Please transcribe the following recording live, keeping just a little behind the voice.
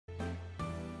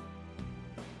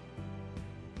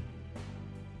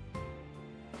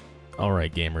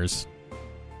Alright, gamers.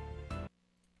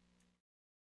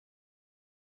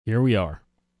 Here we are.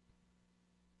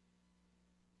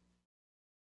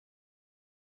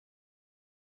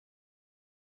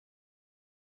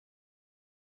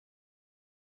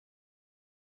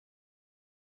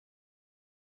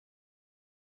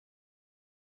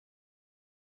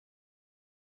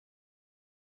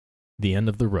 The end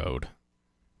of the road.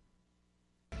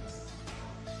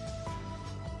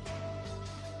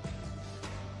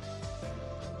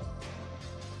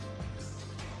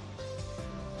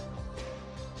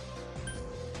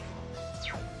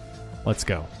 Let's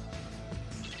go.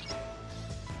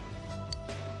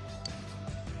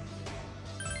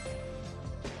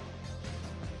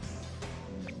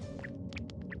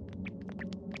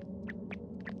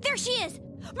 There she is!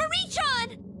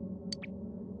 Marie-chan!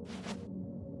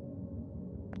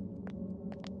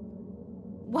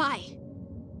 Why?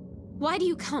 Why do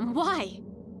you come? Why?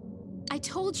 I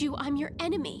told you I'm your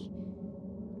enemy.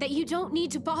 That you don't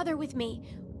need to bother with me.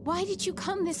 Why did you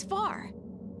come this far?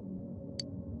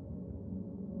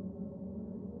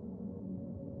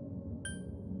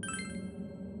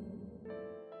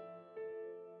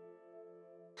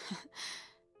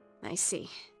 I see.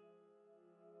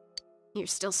 You're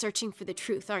still searching for the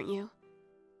truth, aren't you?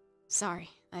 Sorry,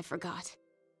 I forgot.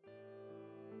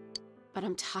 But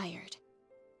I'm tired.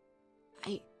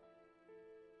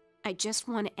 I just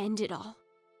want to end it all.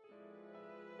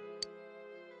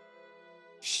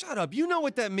 Shut up, you know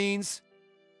what that means.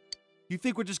 You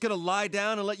think we're just gonna lie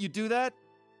down and let you do that?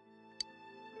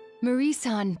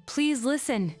 Marie-san, please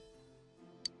listen.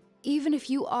 Even if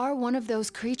you are one of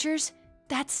those creatures,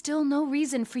 that's still no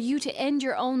reason for you to end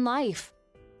your own life.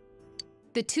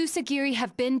 The two Sagiri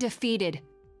have been defeated.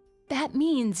 That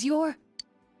means you're...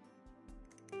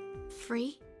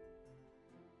 Free?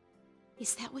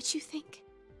 Is that what you think?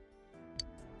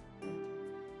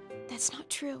 That's not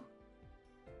true.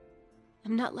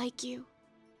 I'm not like you.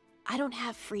 I don't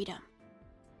have freedom.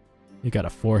 You got a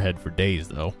forehead for days,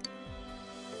 though.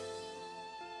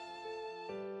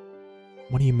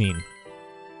 What do you mean?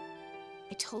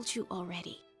 I told you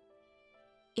already.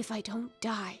 If I don't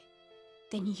die,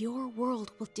 then your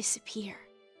world will disappear.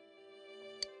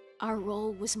 Our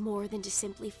role was more than to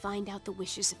simply find out the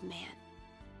wishes of man.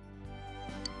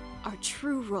 Our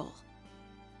true role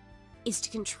is to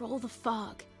control the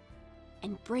fog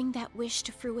and bring that wish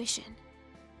to fruition.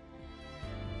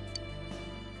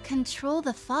 Control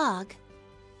the fog?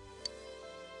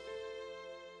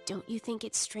 Don't you think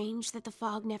it's strange that the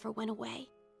fog never went away?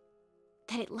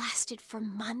 That it lasted for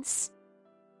months?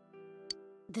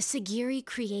 The Sagiri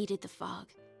created the fog,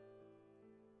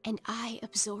 and I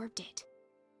absorbed it.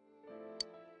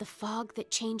 The fog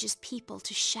that changes people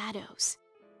to shadows.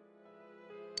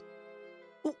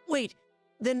 Oh, wait,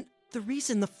 then the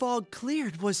reason the fog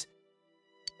cleared was...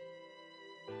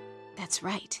 That's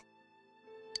right.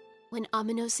 When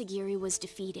Amino Sagiri was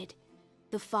defeated,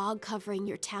 the fog covering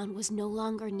your town was no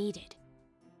longer needed.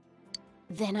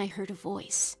 Then I heard a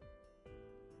voice.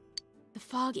 The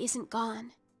fog isn't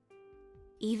gone.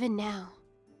 Even now,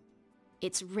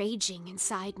 it's raging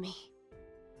inside me.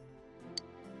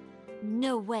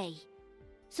 No way.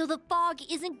 So the fog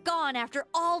isn't gone after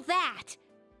all that?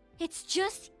 It's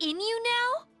just in you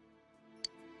now?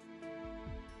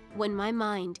 When my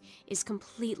mind is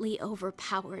completely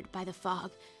overpowered by the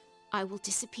fog, I will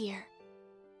disappear,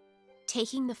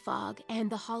 taking the fog and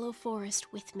the hollow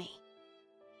forest with me.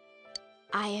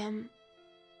 I am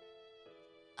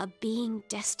a being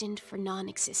destined for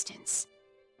non-existence.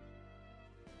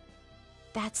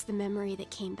 That's the memory that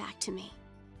came back to me.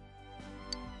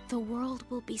 The world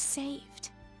will be saved.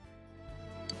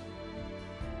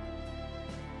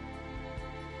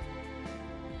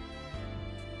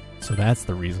 So that's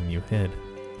the reason you hid.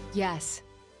 Yes.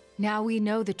 Now we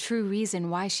know the true reason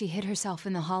why she hid herself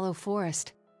in the hollow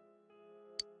forest.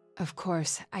 Of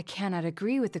course, I cannot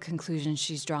agree with the conclusion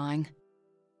she's drawing.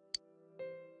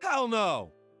 Hell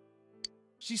no!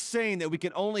 She's saying that we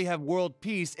can only have world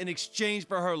peace in exchange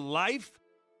for her life?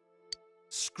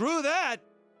 Screw that!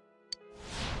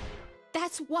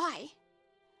 That's why.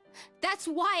 That's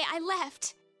why I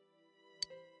left.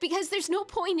 Because there's no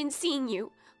point in seeing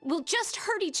you. We'll just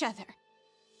hurt each other.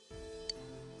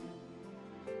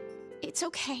 It's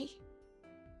okay.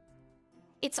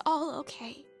 It's all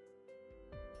okay.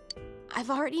 I've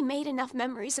already made enough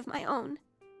memories of my own.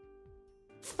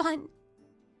 Fun.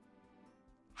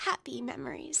 Happy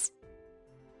memories.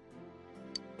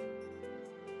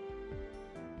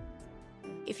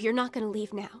 If you're not gonna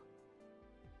leave now,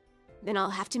 then I'll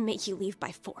have to make you leave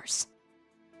by force.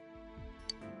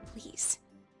 Please.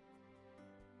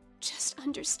 Just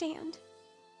understand.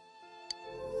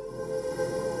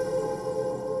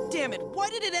 Damn it, why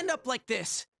did it end up like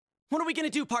this? What are we gonna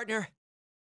do, partner?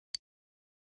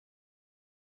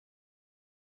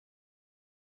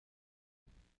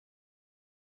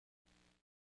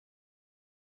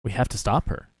 We have to stop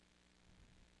her.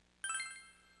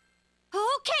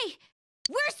 Okay,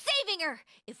 we're saving her!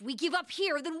 If we give up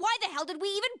here, then why the hell did we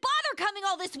even bother coming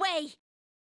all this way?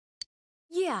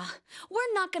 Yeah,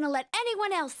 we're not gonna let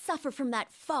anyone else suffer from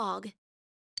that fog.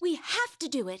 We have to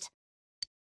do it.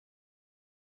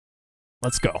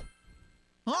 Let's go.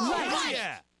 Oh,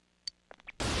 yeah!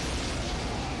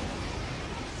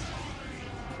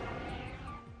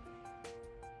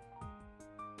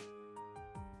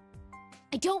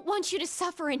 I don't want you to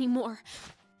suffer anymore.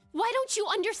 Why don't you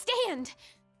understand?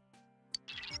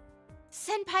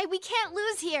 Senpai, we can't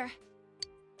lose here.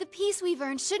 The peace we've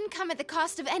earned shouldn't come at the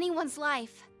cost of anyone's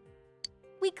life.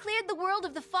 We cleared the world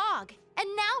of the fog, and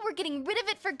now we're getting rid of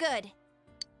it for good.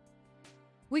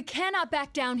 We cannot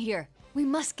back down here. We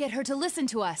must get her to listen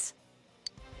to us.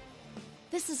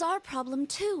 This is our problem,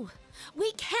 too.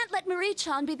 We can't let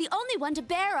Marie-chan be the only one to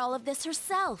bear all of this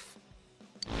herself.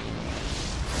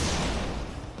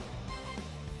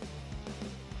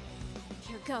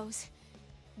 Here goes.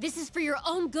 This is for your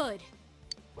own good.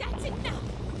 That's enough!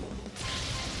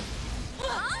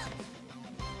 Huh?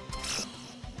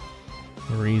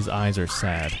 Marie's eyes are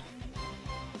sad.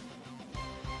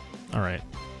 Alright.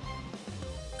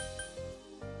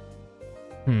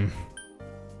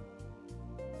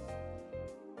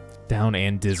 Down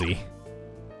and dizzy.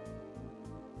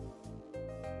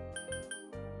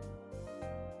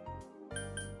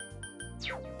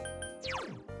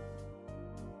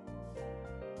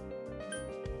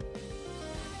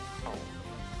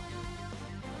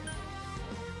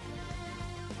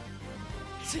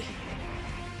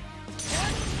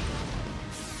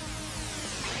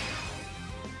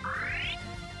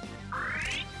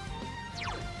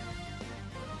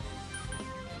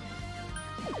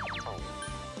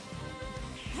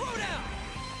 Throw down!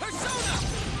 Persona!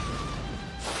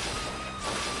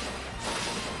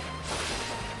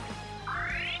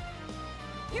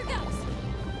 Here goes!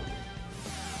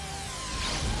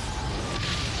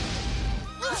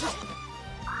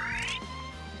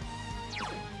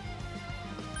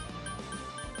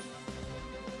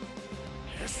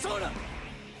 Persona!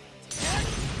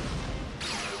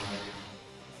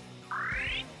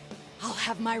 I'll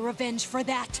have my revenge for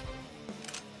that.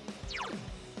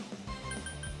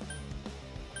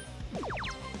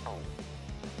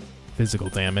 Physical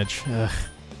damage. Ugh.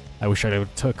 I wish I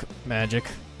would've took magic.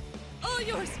 All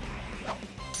yours!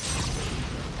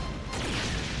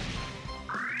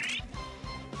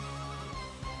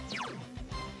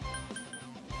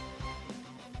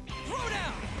 Throw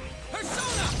down!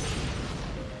 Persona!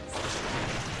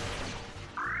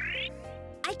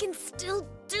 I can still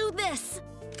do this!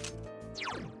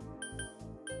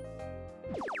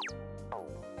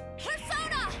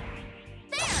 Persona!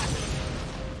 There!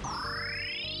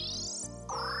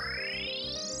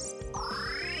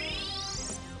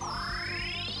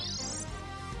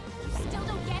 You still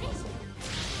don't get it?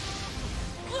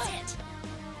 That's it!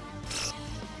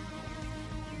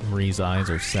 Marie's eyes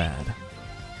are sad.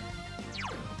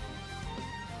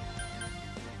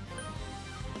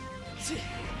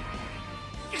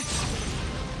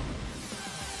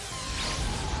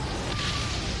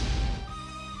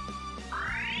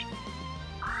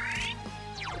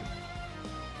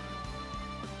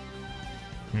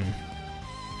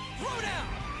 Throw down!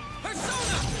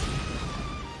 Persona!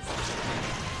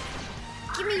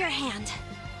 Give me your hand.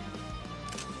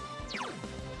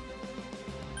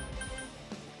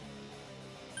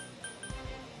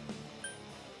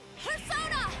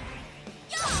 Persona!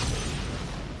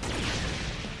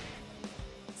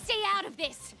 Stay out of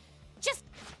this! Just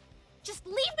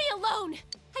leave me alone!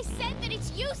 I said that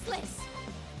it's useless!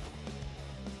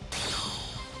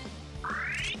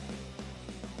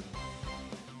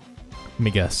 Let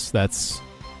me guess, that's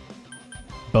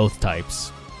both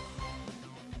types.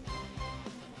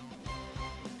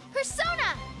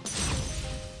 Persona!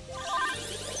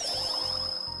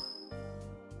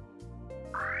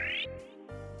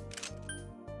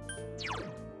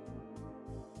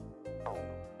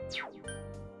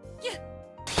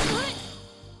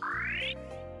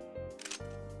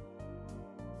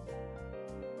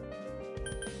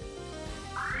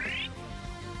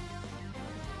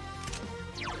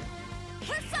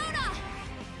 Persona!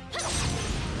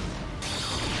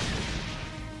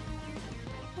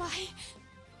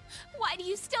 Why do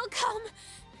you still come?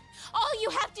 All you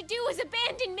have to do is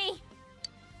abandon me!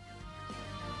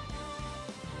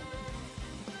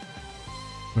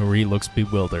 Marie looks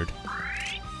bewildered.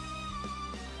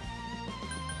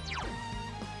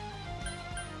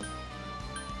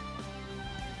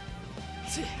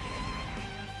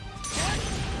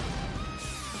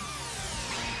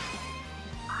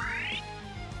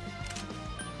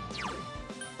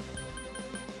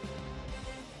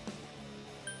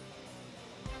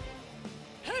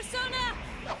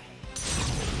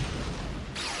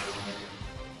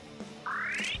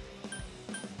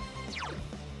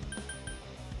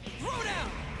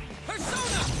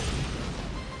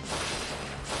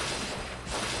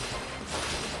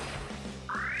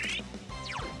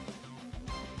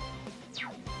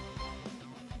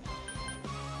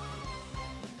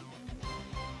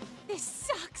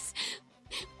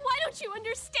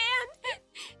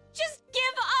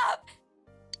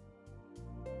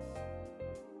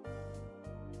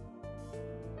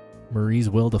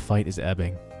 Marie's will to fight is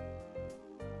ebbing.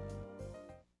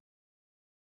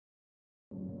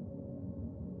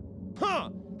 Huh!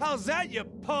 How's that, you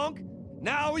punk?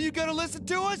 Now are you gonna listen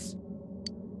to us?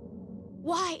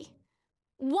 Why?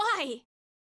 Why?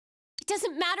 It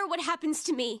doesn't matter what happens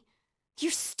to me.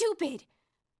 You're stupid.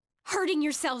 Hurting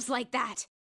yourselves like that.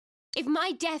 If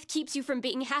my death keeps you from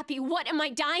being happy, what am I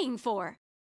dying for?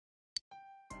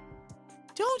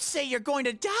 Don't say you're going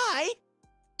to die!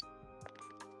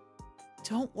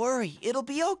 Don't worry, it'll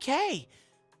be okay.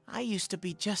 I used to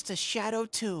be just a shadow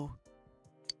too.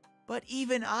 But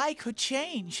even I could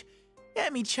change.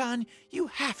 Emi-chan, you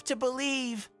have to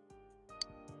believe.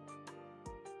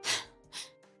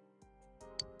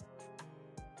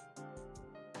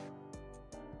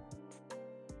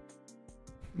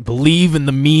 Believe in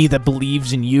the me that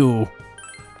believes in you.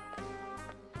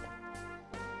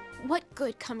 What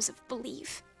good comes of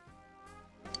belief?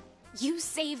 You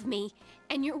save me,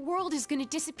 and your world is gonna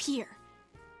disappear.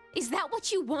 Is that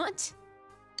what you want?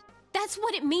 That's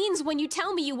what it means when you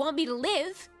tell me you want me to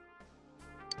live.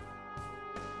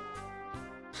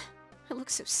 I look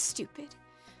so stupid.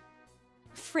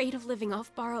 Afraid of living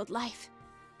off borrowed life.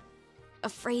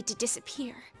 Afraid to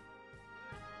disappear.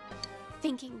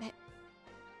 Thinking that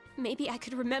maybe I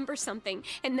could remember something,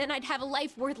 and then I'd have a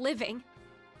life worth living.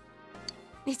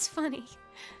 It's funny.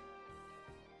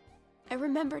 I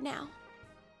remember now.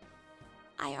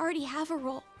 I already have a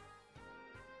role.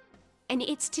 And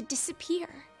it's to disappear.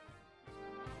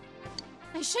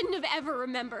 I shouldn't have ever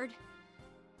remembered.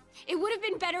 It would have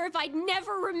been better if I'd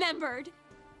never remembered.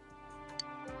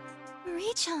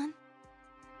 Marie-chan.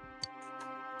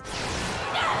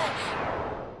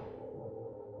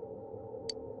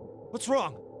 What's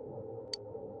wrong?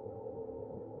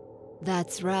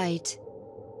 That's right.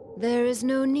 There is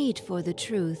no need for the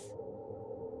truth.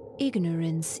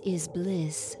 Ignorance is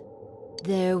bliss.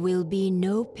 There will be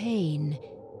no pain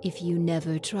if you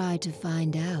never try to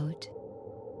find out.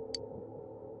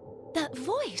 That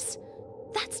voice!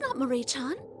 That's not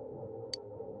Marie-chan.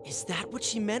 Is that what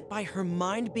she meant by her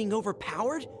mind being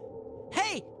overpowered?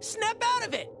 Hey, snap out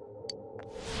of it!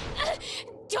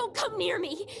 Don't come near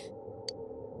me!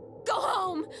 Go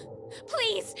home!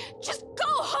 Please, just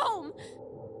go home!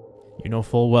 You know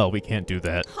full well we can't do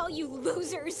that. All you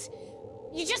losers!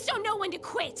 You just don't know when to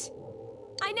quit!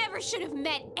 I never should have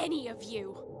met any of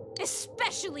you.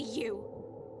 Especially you.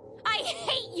 I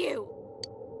hate you!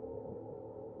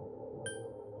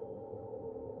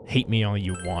 Hate me all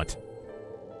you want.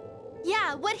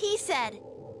 Yeah, what he said.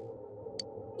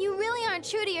 You really aren't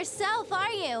true to yourself,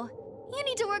 are you? You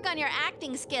need to work on your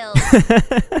acting skills.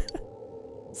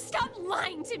 Stop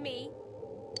lying to me!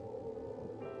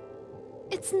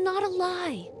 It's not a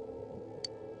lie.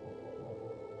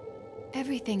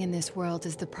 Everything in this world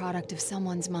is the product of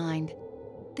someone's mind.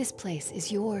 This place is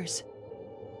yours.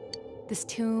 This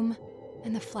tomb,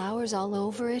 and the flowers all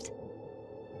over it.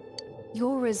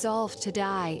 Your resolve to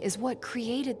die is what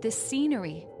created this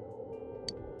scenery.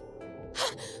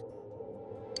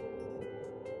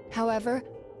 However,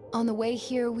 on the way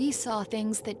here, we saw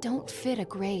things that don't fit a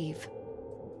grave.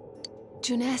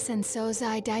 Junes and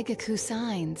Sozai Daigaku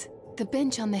signs, the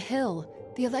bench on the hill,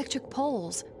 the electric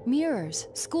poles, mirrors,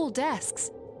 school desks.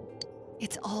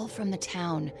 It's all from the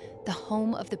town, the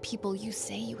home of the people you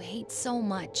say you hate so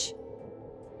much.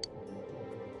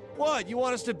 What, you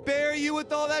want us to bury you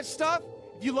with all that stuff?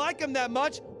 If you like him that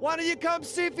much, why don't you come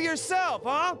see for yourself,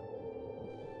 huh?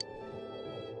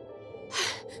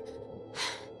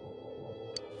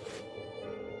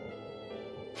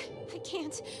 I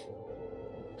can't.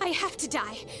 I have to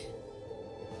die.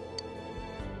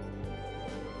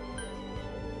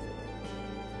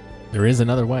 There is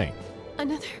another way.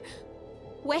 Another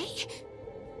way?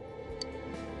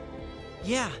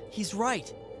 Yeah, he's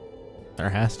right. There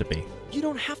has to be. You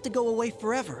don't have to go away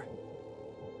forever.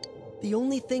 The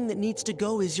only thing that needs to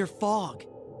go is your fog.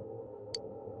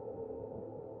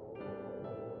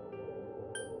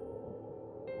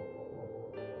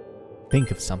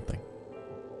 Think of something.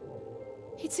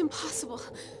 It's impossible.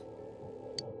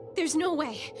 There's no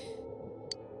way.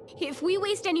 If we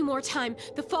waste any more time,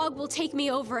 the fog will take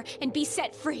me over and be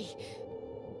set free.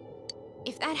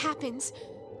 If that happens,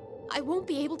 I won't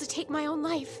be able to take my own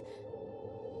life.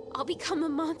 I'll become a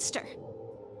monster.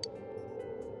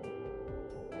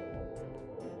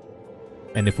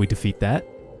 And if we defeat that?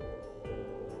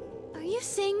 Are you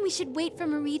saying we should wait for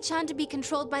Marie-chan to be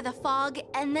controlled by the fog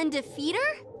and then defeat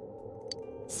her?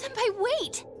 Senpai,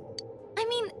 wait! I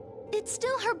mean, it's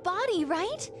still her body,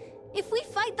 right? If we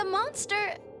fight the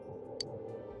monster...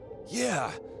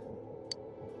 Yeah.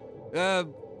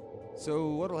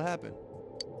 So what'll happen?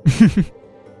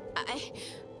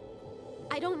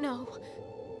 don't know.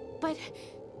 But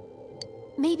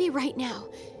maybe right now,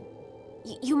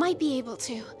 you might be able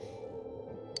to.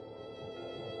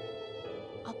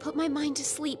 I'll put my mind to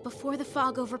sleep before the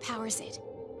fog overpowers it.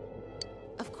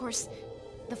 Of course,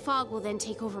 the fog will then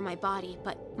take over my body,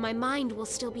 but my mind will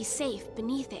still be safe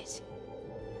beneath it.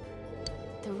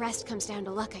 The rest comes down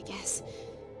to luck, I guess.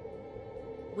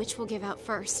 Which will give out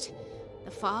first?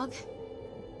 The fog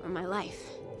or my life?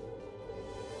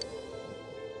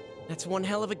 That's one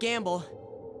hell of a gamble.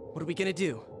 What are we gonna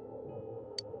do?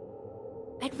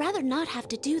 I'd rather not have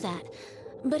to do that.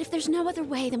 But if there's no other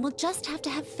way, then we'll just have to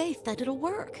have faith that it'll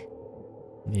work.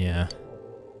 Yeah.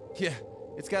 Yeah,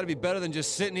 it's gotta be better than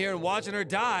just sitting here and watching her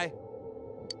die.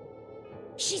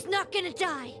 She's not gonna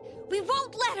die. We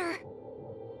won't let her.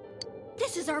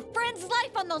 This is our friend's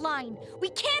life on the line. We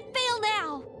can't fail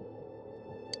now.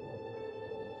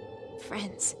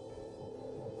 Friends.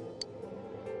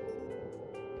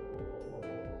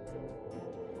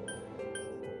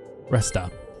 Rest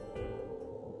stop.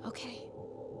 Okay.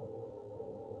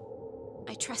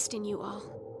 I trust in you all.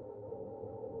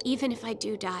 Even if I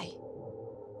do die,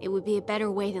 it would be a better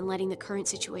way than letting the current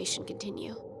situation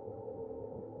continue.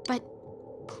 But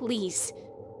please,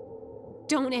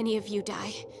 don't any of you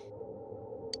die.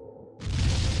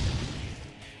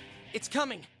 It's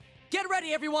coming. Get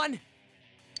ready, everyone.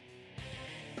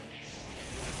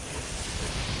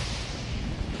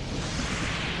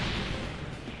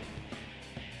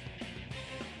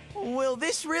 Will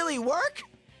this really work?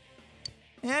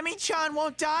 Emi-chan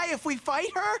won't die if we fight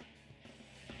her?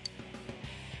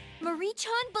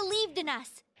 Marie-chan believed in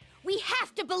us. We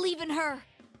have to believe in her.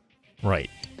 Right.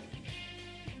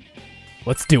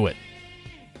 Let's do it.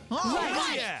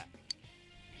 Oh, yeah!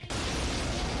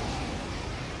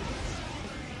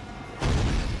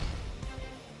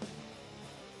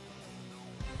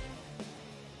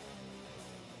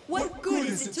 What good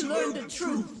is it to learn the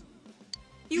truth?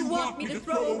 You want me to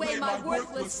throw away my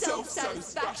worthless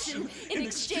self-satisfaction in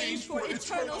exchange for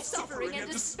eternal suffering and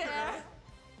despair?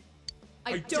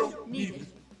 I don't need it.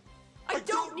 I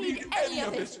don't need any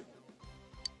of it.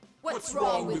 What's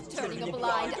wrong with turning a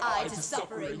blind eye to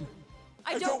suffering?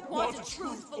 I don't want a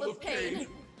truth full of pain.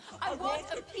 I want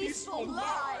a peaceful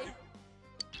lie.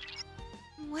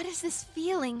 What is this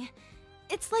feeling?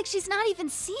 It's like she's not even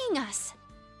seeing us.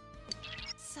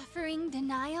 Suffering,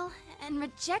 denial, and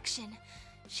rejection.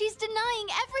 She's denying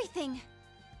everything.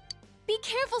 Be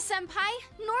careful, Senpai.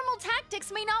 Normal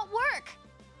tactics may not work.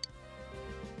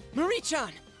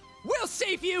 Marie-chan, we'll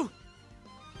save you!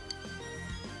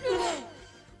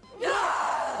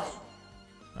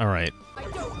 All right. I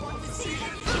don't want to see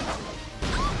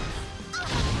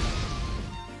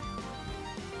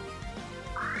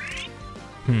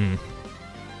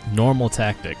Normal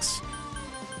tactics.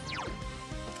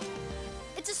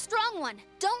 It's a strong one.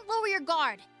 Don't lower your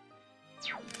guard.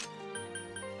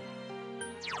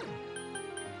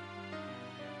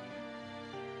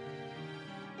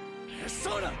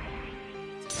 Persona!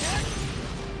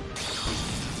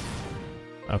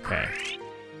 Okay.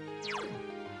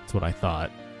 That's what I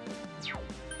thought.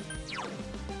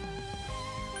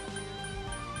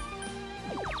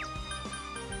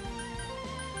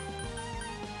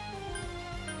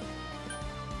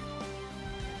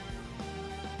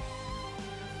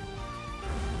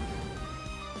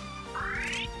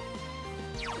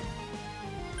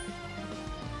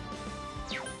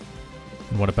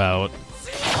 What about...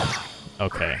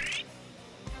 Okay.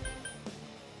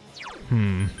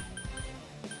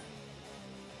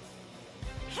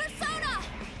 Persona!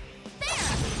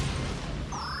 There!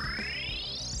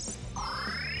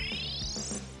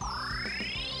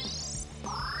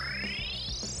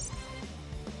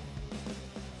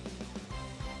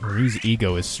 Marie's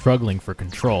ego is struggling for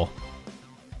control.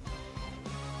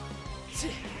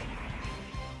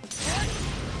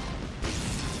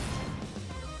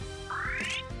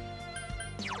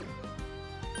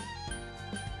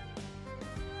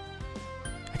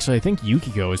 Actually, I think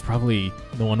Yukiko is probably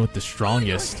the one with the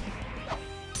strongest.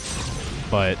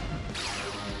 But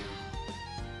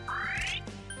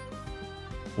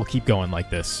we'll keep going like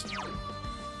this.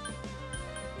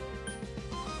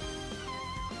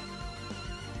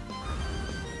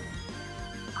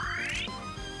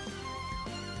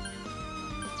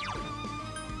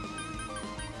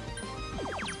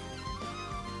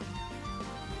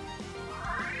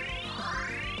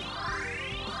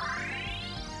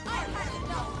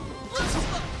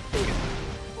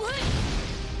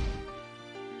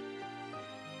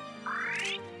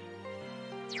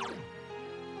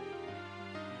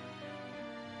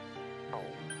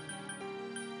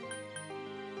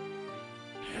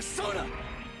 Persona!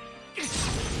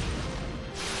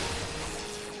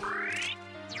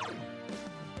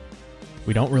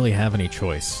 We don't really have any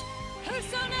choice.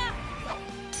 Persona!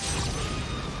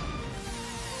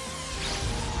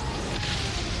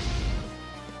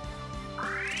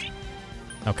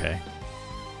 Okay.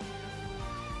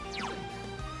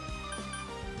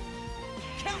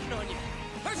 Counting on you!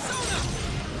 Persona!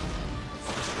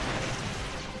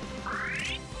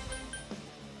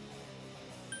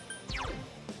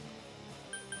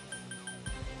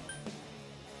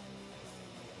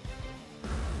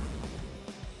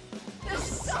 The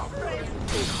suffering!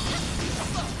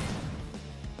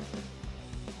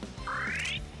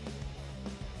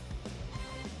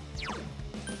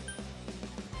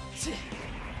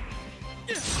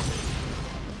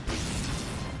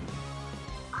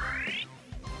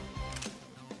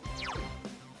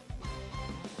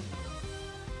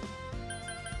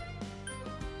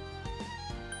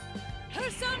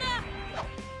 Persona!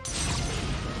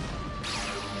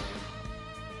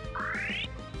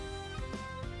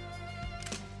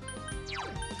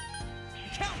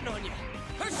 Counting on you!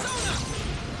 Persona!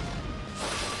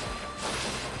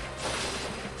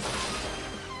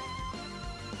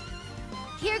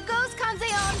 Here goes,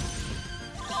 Kanzeon!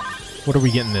 What are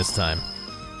we getting this time?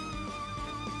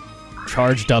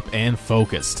 Charged up and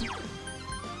focused.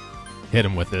 Hit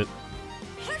him with it.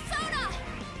 Persona!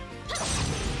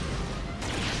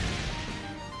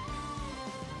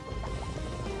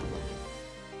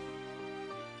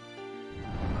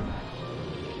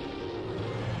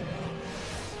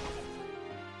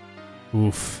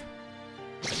 Oof.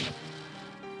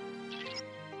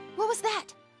 What was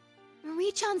that?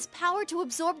 Marie-chan's power to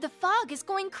absorb the fog is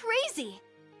going crazy!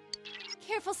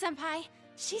 Careful, Senpai.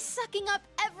 She's sucking up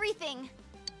everything.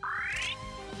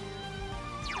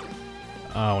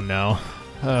 Oh no.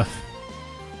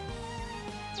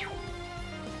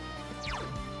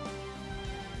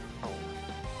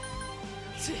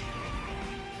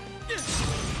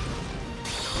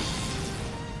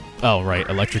 Oh, right.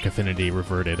 Electric affinity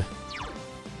reverted.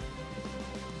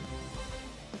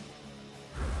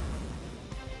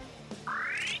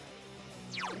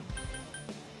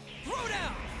 Throw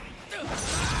down!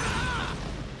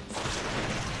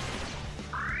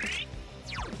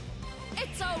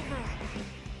 It's over!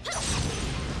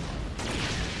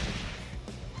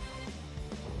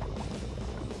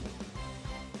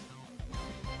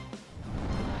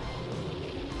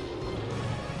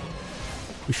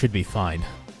 We should be fine.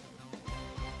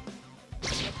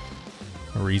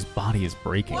 Marie's body is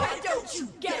breaking. Why don't you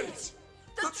get it?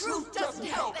 The truth doesn't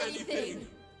help anything!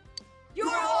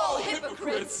 You're all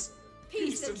hypocrites!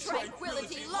 Peace and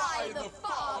tranquility lie in the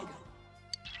fog!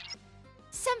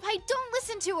 Senpai, don't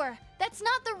listen to her! That's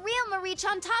not the real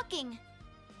Marie-chan talking!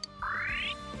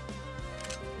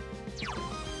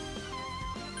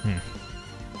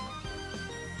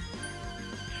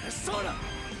 Persona!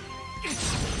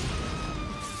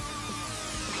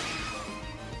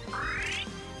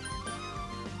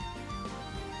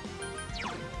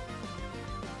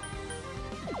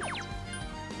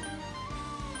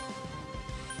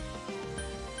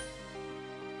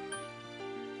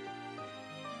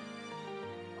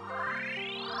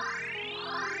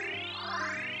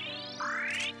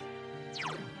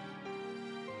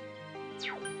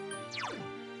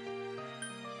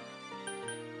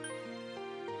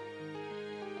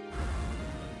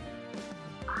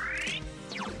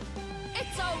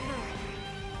 It's over!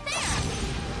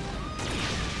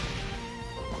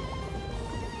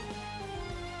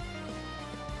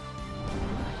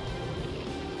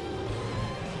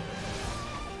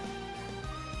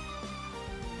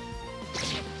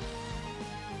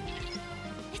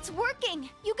 It's working!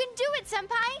 You can do it,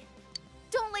 Senpai!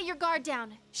 Don't let your guard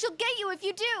down. She'll get you if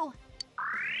you do.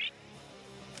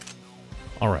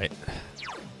 Alright.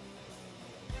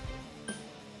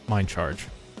 Mind charge.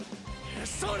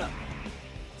 Persona!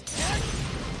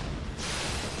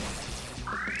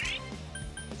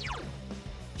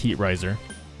 Heat riser.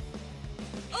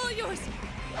 All yours!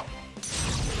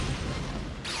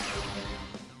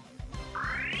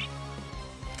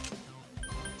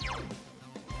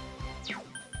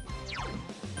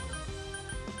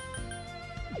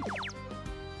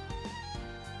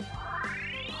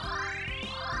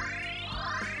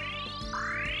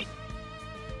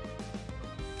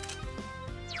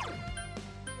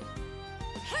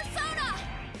 Persona!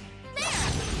 There!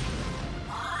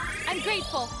 I'm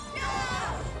grateful.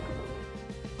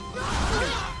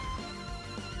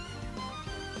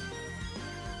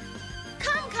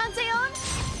 Come, Kanzeon!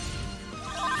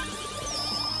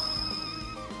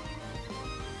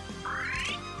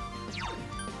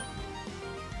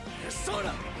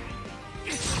 Persona!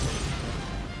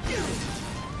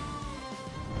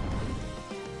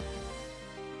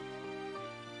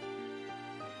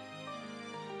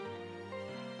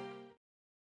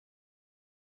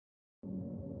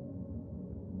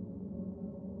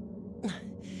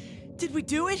 Did we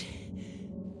do it?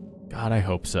 God, I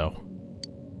hope so.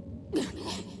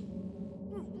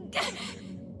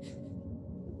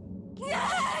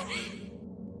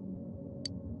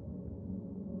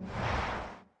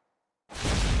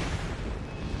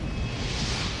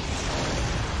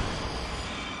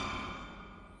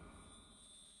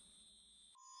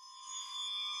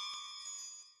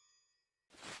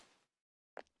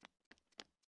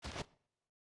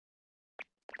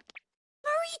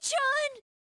 Marie-chan!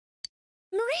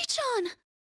 Marie-chan!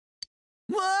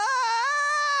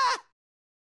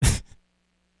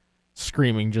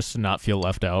 Screaming just to not feel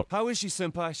left out. How is she,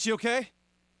 Senpai? She okay?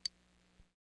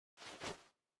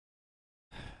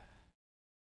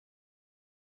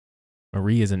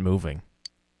 Marie isn't moving.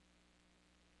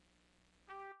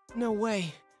 No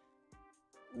way.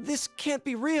 This can't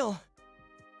be real.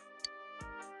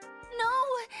 No!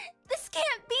 This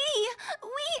can't be!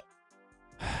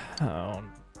 Oh.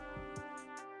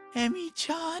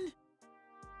 Emi-chan?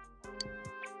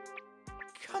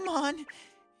 Come on.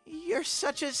 You're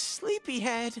such a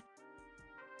sleepyhead.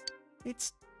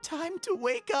 It's time to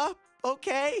wake up,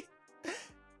 okay?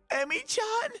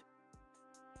 Emi-chan?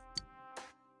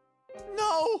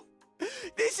 No!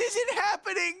 This isn't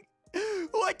happening!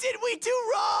 What did we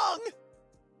do wrong?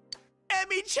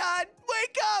 Emi-chan,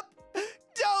 wake up!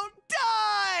 Don't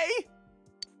die!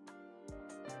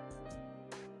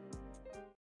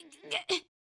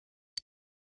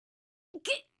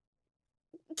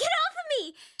 Get off of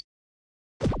me!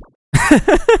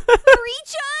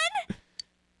 Marie-chan?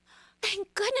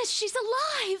 Thank goodness she's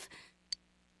alive!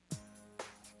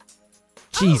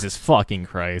 Jesus fucking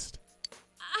Christ.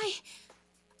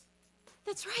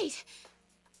 That's right.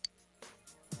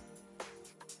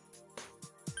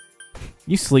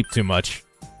 You sleep too much.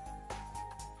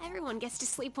 Everyone gets to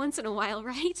sleep once in a while,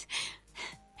 right?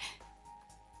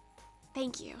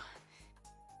 Thank you.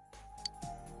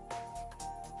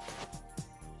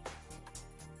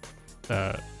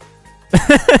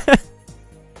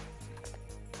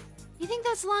 You think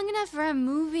that's long enough for a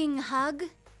moving hug?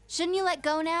 Shouldn't you let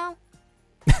go now?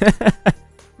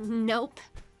 Nope.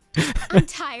 I'm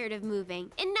tired of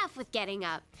moving. Enough with getting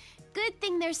up. Good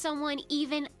thing there's someone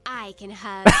even I can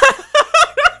hug.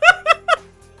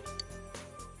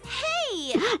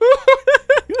 Hey!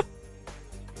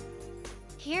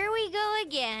 Here we go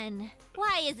again.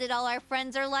 Why is it all our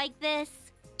friends are like this?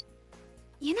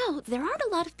 You know, there aren't a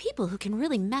lot of people who can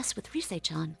really mess with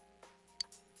Rise-chan.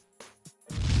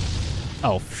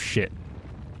 Oh, shit.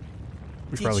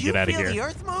 We should probably get out of here. Did you feel the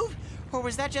earth move? Or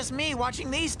was that just me watching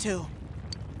these two?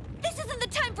 This isn't the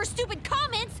time for stupid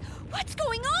comments! What's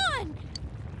going on?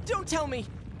 Don't tell me!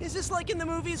 Is this like in the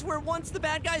movies where once the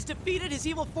bad guy's defeated, his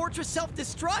evil fortress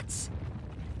self-destructs?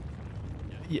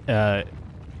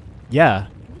 Yeah.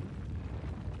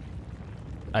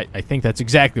 I think that's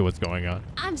exactly what's going on.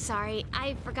 I'm sorry,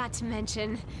 I forgot to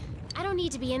mention. I don't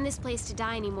need to be in this place to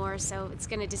die anymore, so it's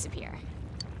gonna disappear.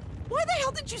 Why the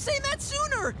hell didn't you say that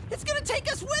sooner? It's gonna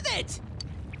take us with it!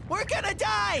 We're gonna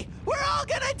die! We're all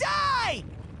gonna die!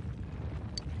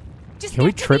 Just Can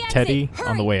we get to trip the exit. Teddy on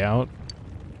Hurry. the way out?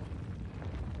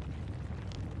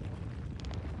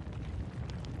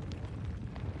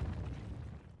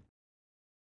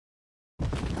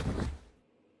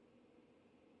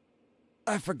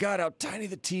 I forgot how tiny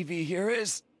the TV here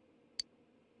is.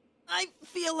 I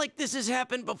feel like this has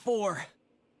happened before.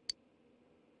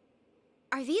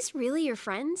 Are these really your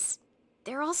friends?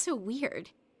 They're all so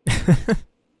weird.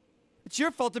 It's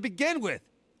your fault to begin with.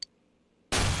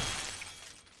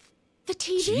 The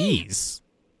TV! Jeez.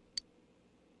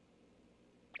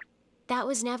 That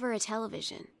was never a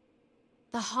television.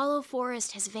 The Hollow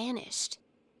Forest has vanished.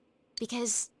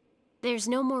 Because there's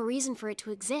no more reason for it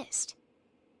to exist.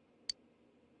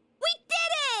 We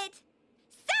did it!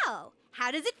 So, how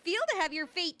does it feel to have your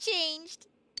fate changed?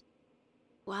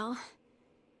 Well,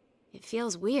 it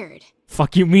feels weird.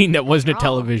 Fuck you mean that wasn't a After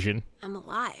all, television? I'm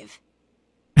alive.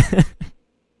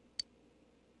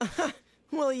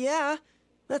 Well, yeah.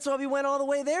 That's why we went all the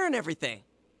way there and everything.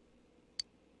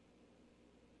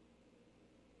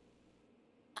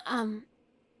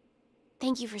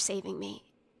 Thank you for saving me.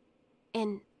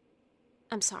 And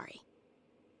I'm sorry.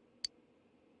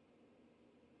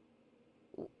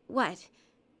 What?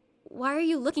 Why are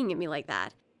you looking at me like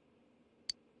that?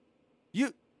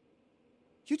 You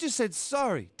just said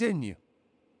sorry, didn't you?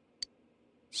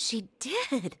 She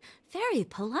did, very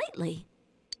politely.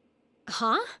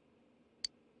 Huh?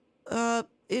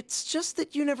 It's just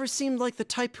that you never seemed like the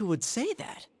type who would say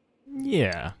that.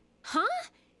 Yeah. Huh?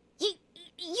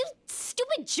 You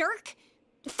stupid jerk!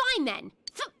 Fine then.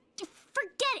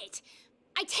 Forget it.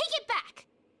 I take it back.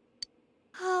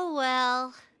 Oh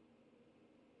well.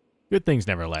 Good things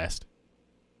never last.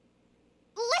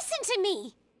 Listen to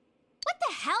me! What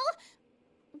the hell?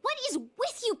 What is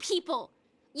with you people?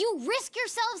 You risk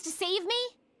yourselves to save me?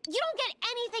 You don't get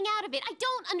anything out of it. I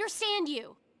don't understand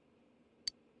you.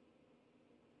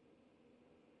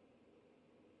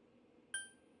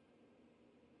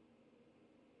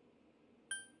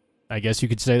 I guess you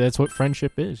could say that's what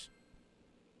friendship is.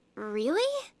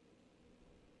 Really?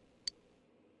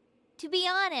 To be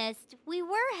honest, we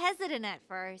were hesitant at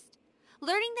first.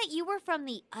 Learning that you were from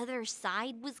the other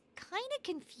side was kind of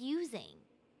confusing.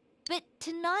 But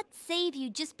to not save you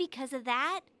just because of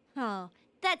that? Oh,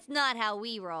 that's not how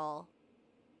we roll.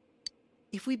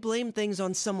 If we blamed things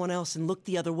on someone else and looked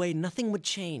the other way, nothing would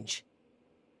change.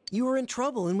 You were in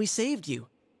trouble and we saved you.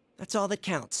 That's all that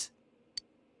counts.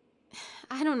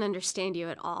 I don't understand you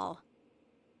at all.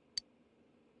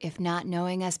 If not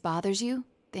knowing us bothers you,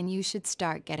 then you should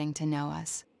start getting to know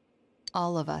us.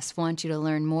 All of us want you to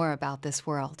learn more about this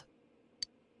world.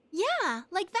 Yeah,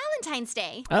 like Valentine's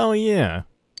Day. Oh, yeah.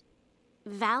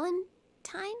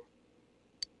 Valentine?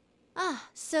 Ah,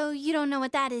 so you don't know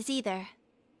what that is either.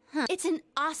 Huh. It's an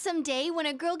awesome day when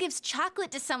a girl gives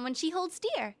chocolate to someone she holds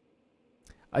dear.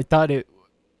 I thought it...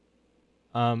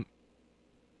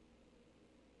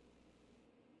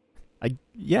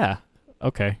 Yeah.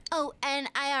 Okay. Oh, and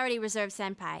I already reserved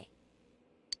Senpai.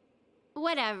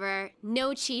 Whatever.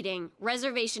 No cheating.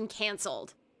 Reservation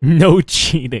canceled. No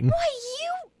cheating. Why,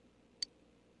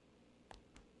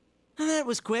 you... That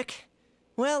was quick.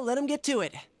 Well, let him get to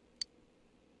it.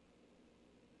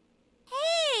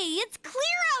 Hey, it's clear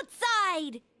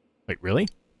outside! Wait, really?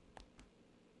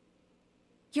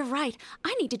 You're right.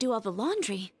 I need to do all the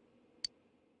laundry.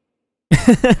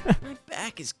 My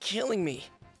back is killing me.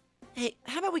 Hey,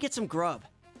 how about we get some grub?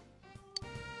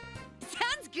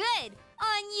 Sounds good.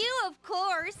 On you, of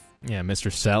course. Yeah,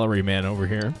 Mr. Salaryman over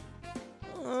here.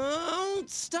 Oh,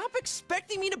 stop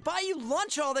expecting me to buy you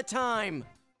lunch all the time.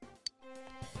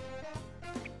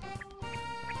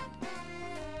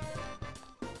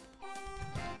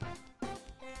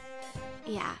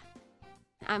 Yeah.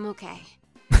 I'm okay.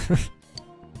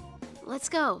 Let's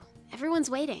go. Everyone's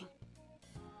waiting.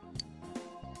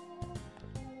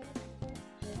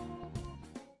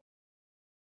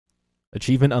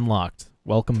 Achievement unlocked.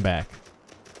 Welcome back.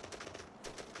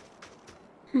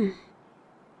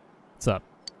 What's up?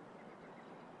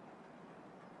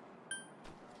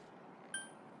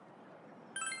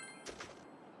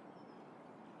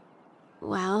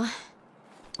 Well,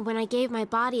 when I gave my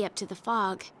body up to the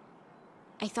fog,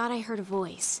 I thought I heard a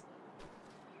voice.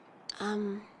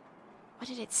 What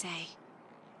did it say?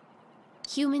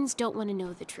 Humans don't want to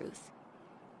know the truth.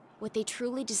 What they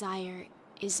truly desire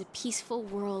is a peaceful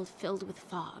world filled with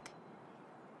fog.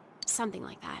 Something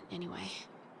like that, anyway.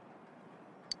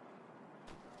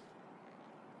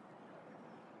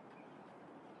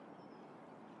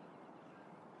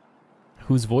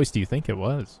 Whose voice do you think it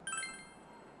was?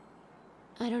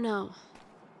 I don't know.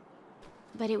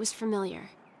 But it was familiar.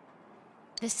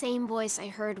 The same voice I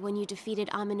heard when you defeated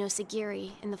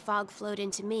Amanozagiri and the fog flowed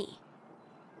into me.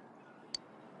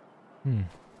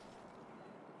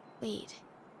 Wait.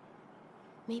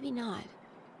 Maybe not.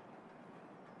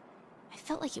 I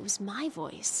felt like it was my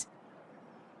voice.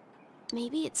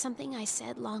 Maybe it's something I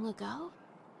said long ago?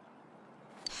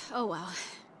 Oh well.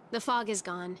 The fog is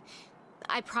gone.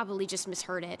 I probably just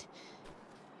misheard it.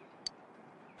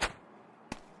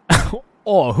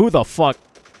 Oh, who the fuck?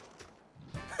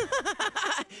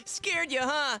 Scared you,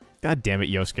 huh? God damn it,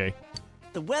 Yosuke.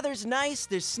 The weather's nice,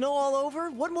 there's snow all over.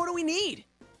 What more do we need?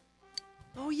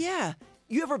 Oh yeah,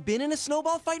 you ever been in a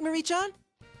snowball fight, Marie-chan?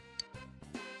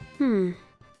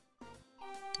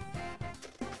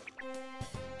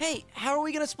 Hey, how are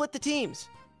we gonna split the teams?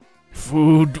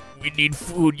 Food. We need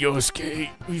food, Yosuke.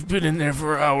 We've been in there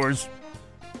for hours.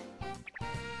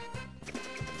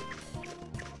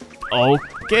 Okay. Oh,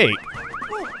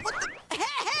 what the?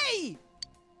 Hey!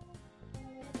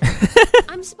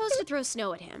 I'm supposed to throw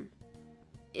snow at him.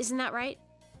 Isn't that right?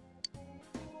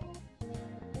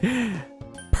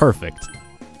 Perfect.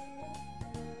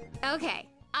 Okay,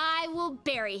 I will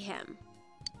bury him.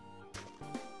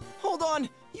 Hold on,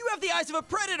 you have the eyes of a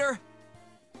predator!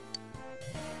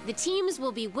 The teams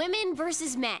will be women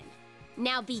versus men.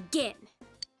 Now begin.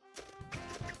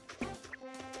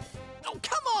 Oh,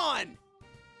 come on!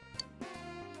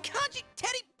 Kanji,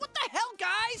 Teddy, what the hell,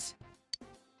 guys?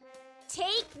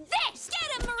 Take this!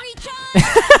 Get him, Marie-chan!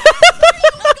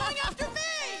 Why are you going after me?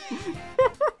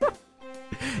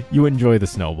 You enjoy the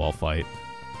snowball fight.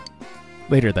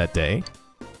 Later that day.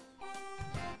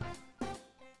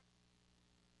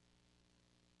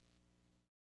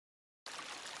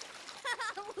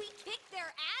 We kicked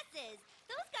their asses!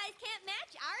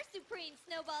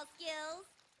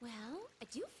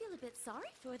 bit sorry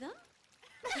for them.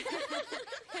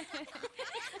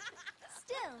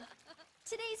 Still,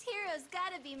 today's hero's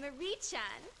gotta be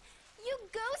Marie-chan. You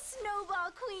go,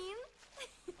 Snowball Queen!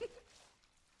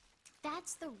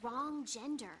 That's the wrong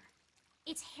gender.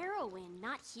 It's heroine,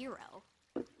 not hero.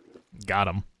 Got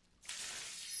him.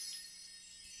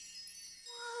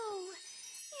 Whoa,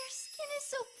 your skin is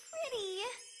so pretty.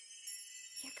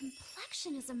 Your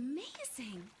complexion is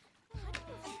amazing.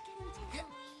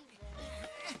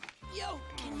 Yo,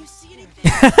 can you see anything?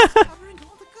 Covering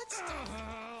all the good stuff.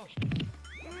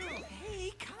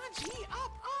 Hey, Kanji,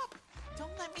 up!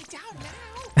 Don't let me down now.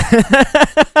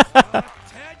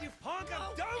 Ted, you punk!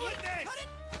 I'm done with this!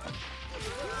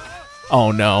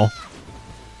 Oh no.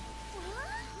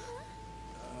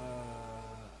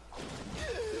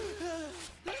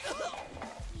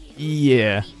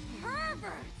 Yeah.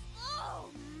 Pervert! Oh,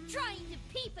 trying to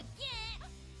peep again.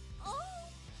 Oh.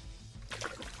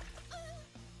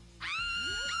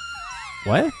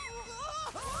 What?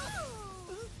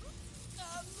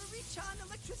 Marie-chan,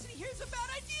 electricity here's a bad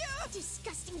idea.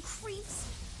 Disgusting creeps.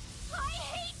 I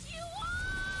hate you all!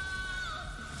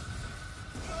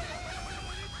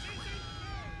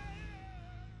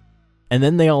 And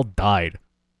then they all died.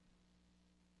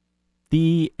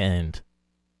 The end.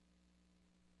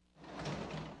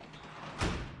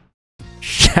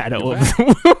 Shadow of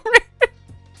the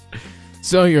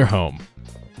So you're home.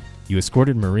 You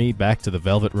escorted Marie back to the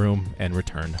Velvet Room and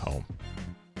returned home.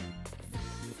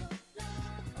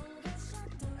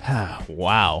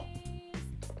 Wow.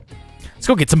 Let's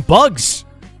go get some bugs!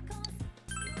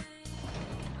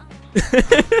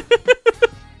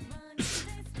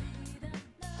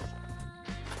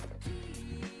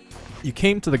 You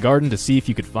came to the garden to see if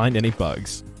you could find any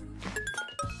bugs.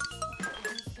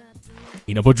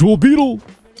 Eat up a jewel beetle!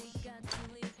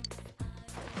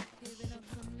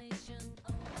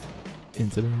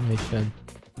 Information.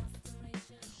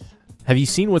 Have you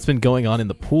seen what's been going on in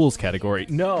the pools category?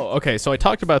 No. Okay, so I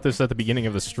talked about this at the beginning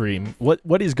of the stream.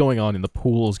 What is going on in the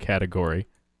pools category?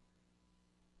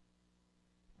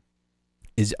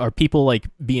 Are people like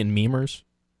being memers?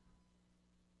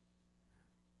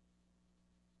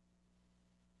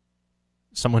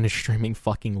 Someone is streaming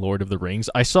fucking Lord of the Rings.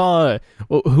 I saw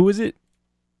who was it?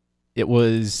 It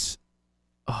was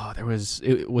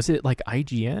was it like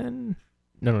IGN?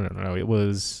 No. It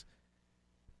was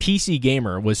PC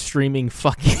Gamer was streaming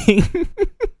fucking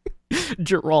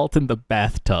Geralt in the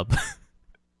bathtub.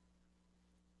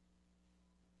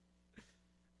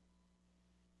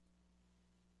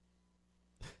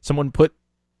 Someone put...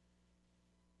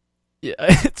 Yeah,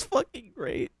 it's fucking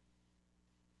great.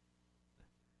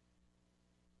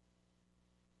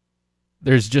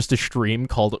 There's just a stream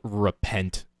called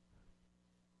Repent.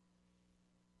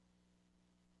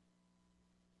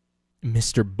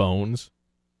 Mr. Bones.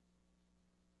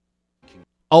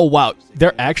 Oh, wow.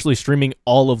 They're actually streaming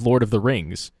all of Lord of the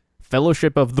Rings.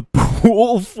 Fellowship of the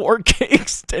Pool 4K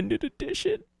Extended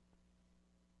Edition.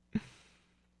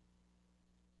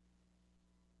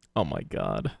 Oh my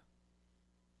god.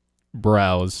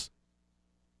 Browse.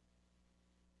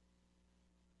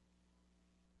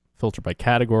 Filter by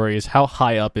categories. How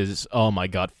high up is... Oh my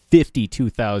god.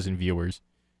 52,000 viewers.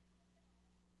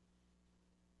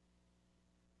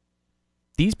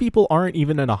 These people aren't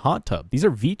even in a hot tub. These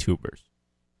are VTubers.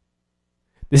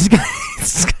 This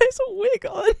guy's a wig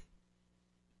on.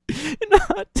 In a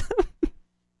hot tub.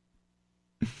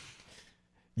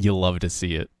 You'll love to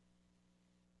see it.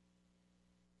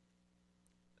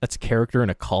 That's a character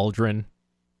in a cauldron.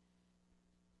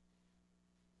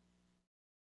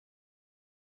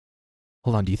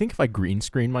 Hold on, do you think if I green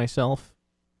screen myself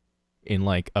in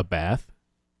like a bath,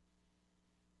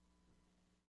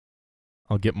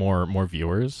 I'll get more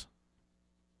viewers?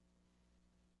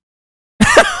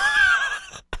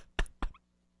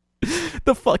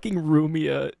 The fucking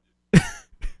Rumia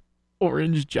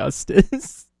Orange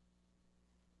Justice.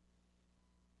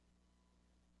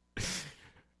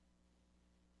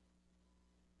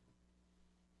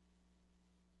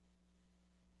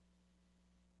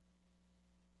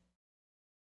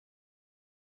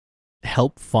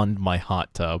 Help fund my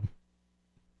hot tub.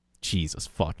 Jesus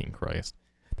fucking Christ.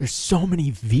 There's so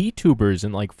many VTubers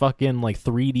and like fucking like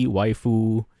 3D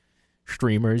waifu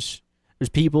streamers. There's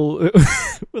people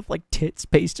with like tits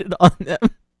pasted on them.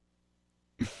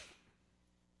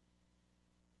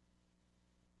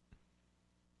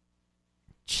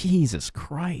 Jesus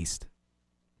Christ.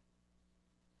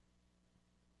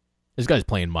 This guy's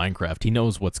playing Minecraft. He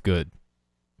knows what's good.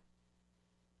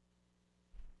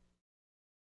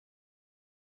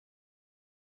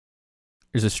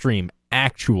 There's a stream,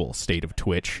 actual state of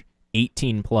Twitch,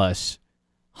 18 plus,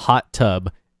 hot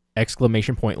tub,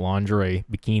 exclamation point lingerie,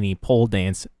 bikini, pole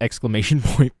dance, exclamation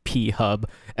point P-hub,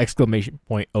 exclamation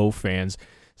point O-fans,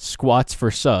 squats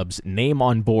for subs, name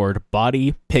on board,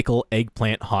 body, pickle,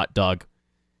 eggplant, hot dog.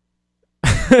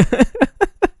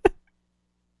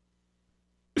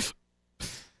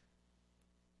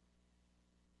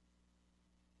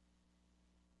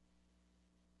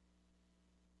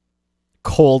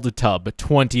 Cold tub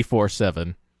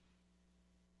 24/7.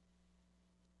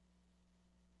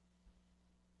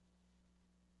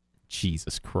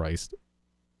 Jesus Christ.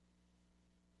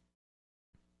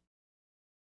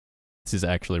 This is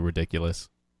actually ridiculous.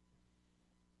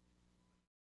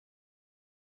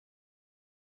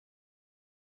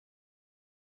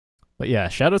 But yeah,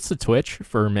 shoutouts to Twitch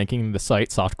for making the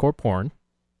site softcore porn.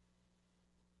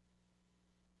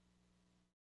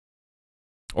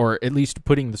 Or at least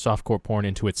putting the softcore porn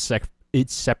into its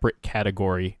separate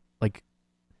category. Like...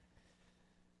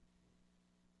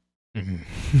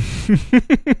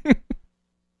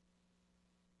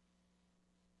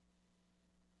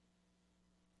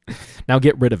 Now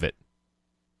get rid of it.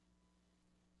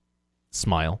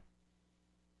 Smile.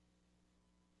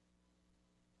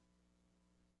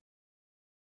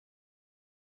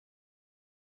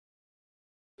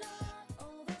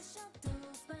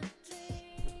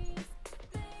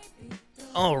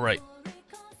 All right.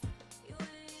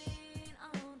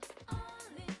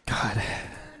 God.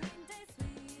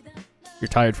 You're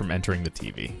tired from entering the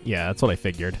TV. Yeah, that's what I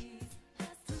figured.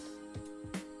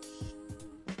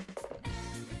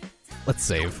 Let's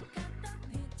save.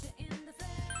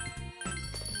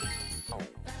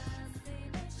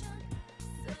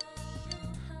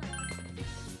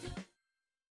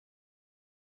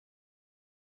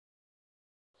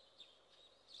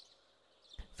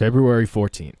 February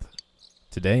 14th.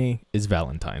 Today is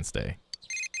Valentine's Day.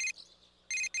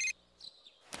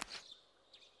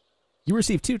 You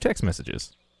received 2 text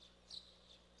messages.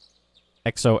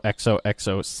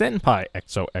 XOXOXO Senpai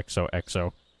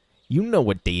XOXOXO. You know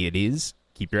what day it is.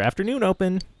 Keep your afternoon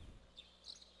open.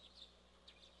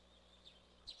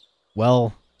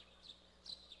 Well,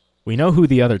 we know who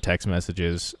the other text message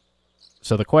is,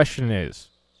 so the question is,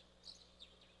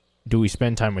 do we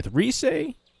spend time with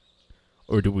Rise,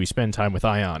 or do we spend time with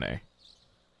Ayane?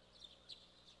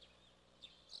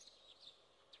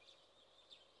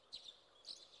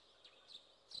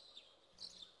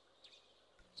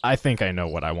 I think I know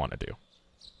what I want to do.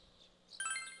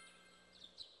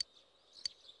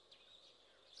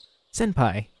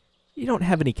 Senpai, you don't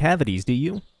have any cavities, do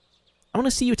you? I want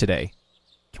to see you today.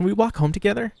 Can we walk home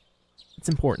together? It's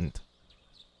important.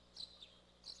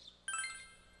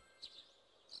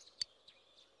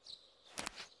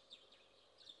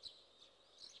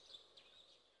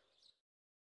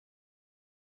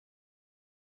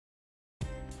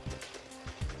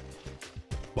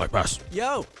 White Pass.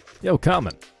 Yo! Yo,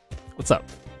 Common. What's up?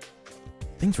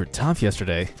 Things were tough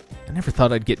yesterday. I never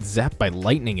thought I'd get zapped by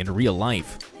lightning in real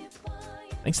life.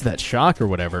 Thanks to that shock or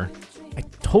whatever, I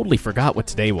totally forgot what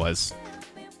today was.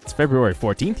 It's February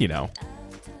 14th, you know.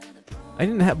 I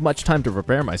didn't have much time to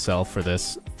prepare myself for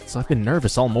this, so I've been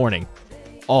nervous all morning.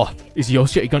 Oh, is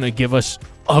Yosuke gonna give us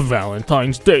a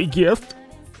Valentine's Day gift?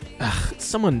 Ugh,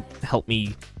 someone help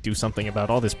me do something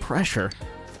about all this pressure.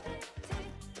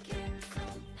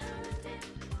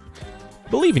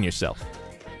 Believe in yourself.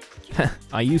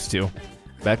 I used to,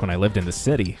 back when I lived in the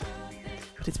city.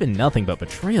 But it's been nothing but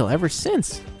betrayal ever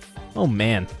since. Oh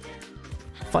man.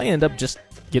 If I end up just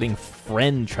getting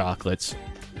friend chocolates,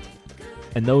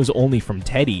 and those only from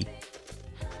Teddy,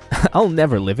 I'll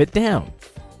never live it down.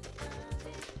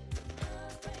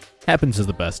 Happens to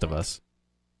the best of us.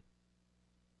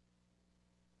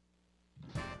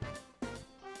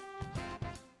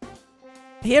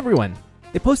 Hey everyone!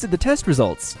 They posted the test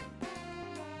results!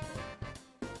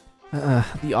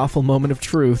 The awful moment of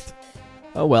truth.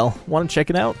 Oh well, want to check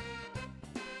it out?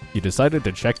 You decided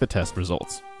to check the test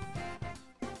results.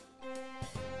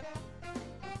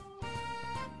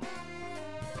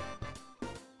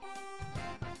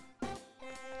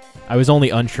 I was only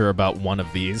unsure about one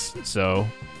of these, so...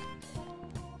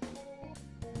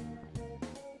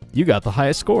 You got the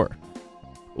highest score.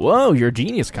 Whoa, you're a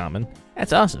genius, Common.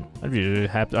 That's awesome. I'd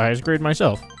have the highest grade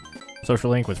myself.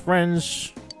 Social link with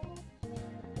friends.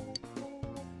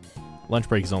 Lunch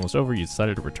break is almost over. You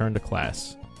decided to return to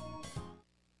class.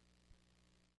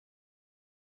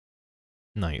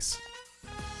 Nice.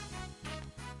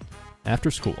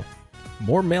 After school.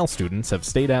 More male students have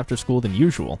stayed after school than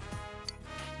usual.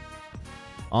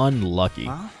 Unlucky.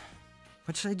 Huh?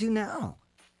 What should I do now?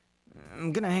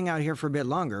 I'm gonna hang out here for a bit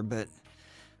longer, but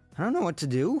I don't know what to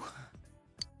do.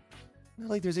 Not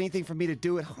like there's anything for me to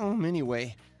do at home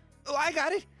anyway. Oh, I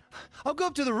got it! I'll go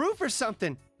up to the roof or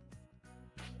something.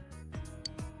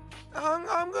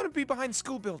 I'm gonna be behind the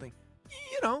school building.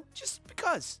 You know, just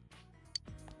because.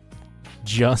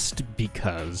 Just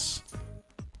because.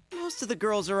 Most of the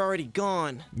girls are already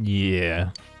gone.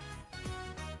 Yeah.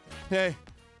 Hey,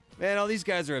 man, all these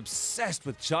guys are obsessed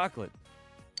with chocolate.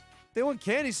 They want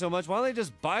candy so much, why don't they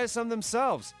just buy us some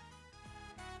themselves?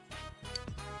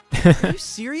 Are you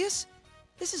serious?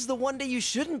 This is the one day you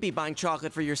shouldn't be buying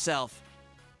chocolate for yourself.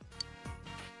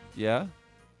 Yeah?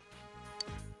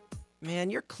 Man,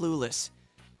 you're clueless.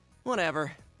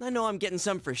 Whatever. I know I'm getting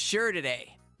some for sure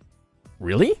today.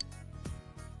 Really?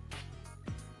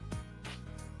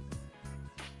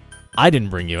 I didn't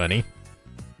bring you any.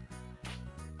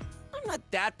 I'm not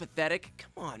that pathetic.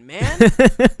 Come on, man.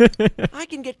 I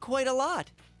can get quite a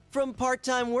lot from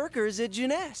part-time workers at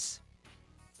Jeunesse.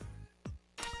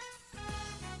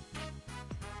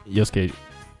 Yosuke,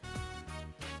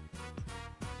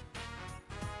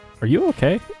 are you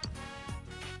okay?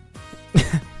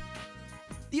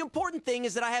 The important thing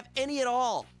is that I have any at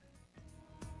all.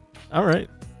 All right,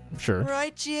 sure.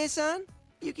 Right, Chie-san?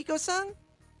 Yukiko-san?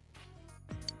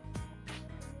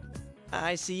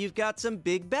 I see you've got some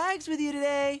big bags with you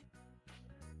today.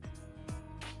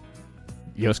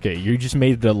 Yosuke, you just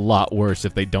made it a lot worse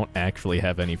if they don't actually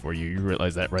have any for you. You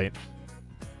realize that, right?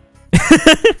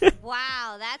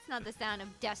 Wow, that's not the sound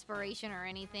of desperation or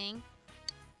anything.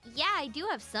 Yeah, I do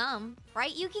have some.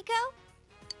 Right, Yukiko?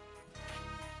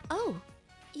 Oh,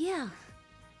 yeah.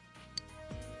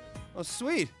 Oh,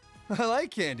 sweet. I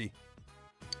like candy.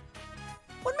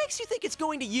 What makes you think it's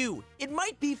going to you? It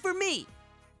might be for me.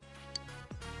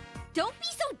 Don't be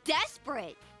so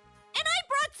desperate. And I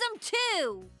brought some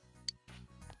too.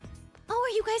 Oh,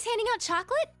 are you guys handing out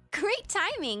chocolate? Great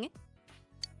timing.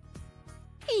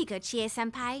 Here you go,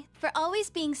 Chie-senpai, for always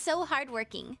being so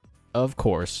hardworking. Of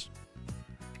course.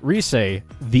 Rise,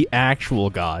 the actual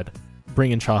god,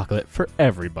 bringing chocolate for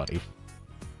everybody.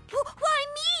 Why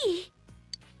me?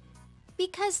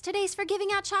 Because today's for giving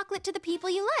out chocolate to the people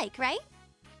you like, right?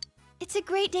 It's a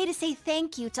great day to say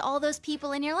thank you to all those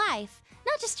people in your life,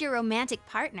 not just your romantic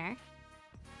partner.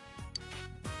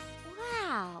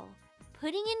 Wow,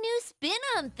 putting a new spin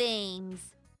on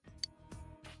things.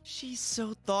 She's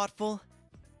so thoughtful.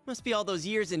 Must be all those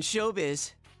years in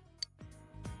showbiz.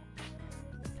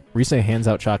 Rise hands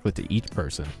out chocolate to each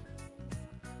person.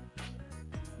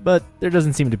 But there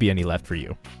doesn't seem to be any left for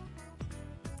you.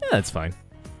 Yeah, that's fine.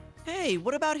 Hey,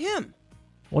 what about him?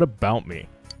 What about me?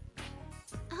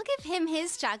 I'll give him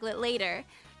his chocolate later.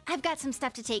 I've got some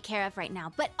stuff to take care of right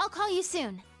now, but I'll call you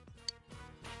soon.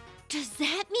 Does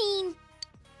that mean...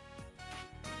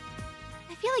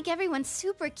 I feel like everyone's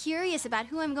super curious about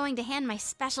who I'm going to hand my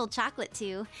special chocolate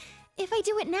to. If I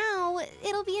do it now,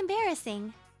 it'll be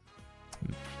embarrassing.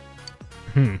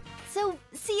 So,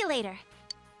 see you later.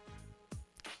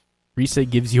 Rise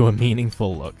gives you a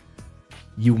meaningful look.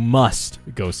 You must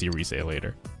go see Rise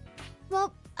later.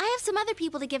 Well, I have some other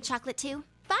people to give chocolate to.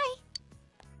 Bye!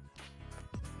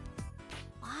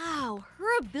 Wow,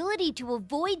 her ability to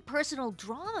avoid personal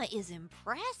drama is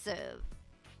impressive.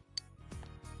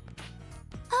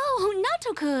 Oh,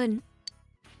 Nato-kun!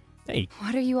 Hey.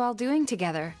 What are you all doing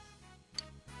together?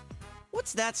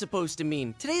 What's that supposed to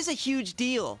mean? Today's a huge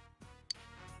deal.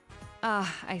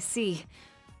 Ah, I see.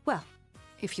 Well,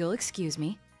 if you'll excuse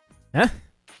me. Huh?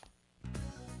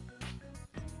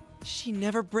 She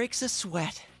never breaks a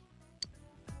sweat.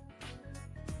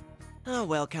 Oh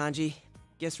well, Kanji.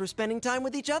 Guess we're spending time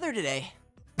with each other today.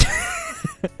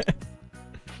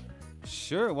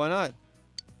 Sure, why not?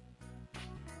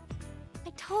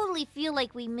 I totally feel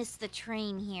like we missed the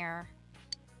train here.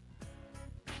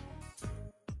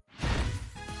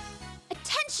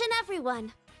 Attention,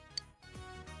 everyone!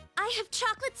 I have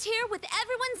chocolates here with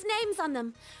everyone's names on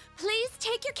them. Please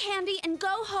take your candy and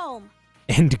go home.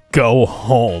 And go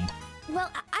home.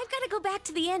 Well, I've got to go back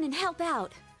to the inn and help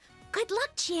out. Good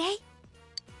luck, Chie.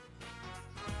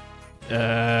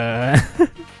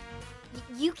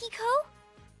 Yukiko?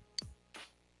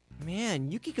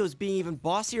 Man, Yukiko's being even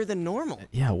bossier than normal.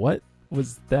 Yeah, what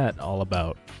was that all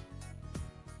about?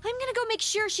 I'm gonna go make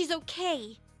sure she's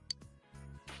okay.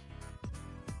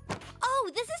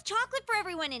 Oh, this is chocolate for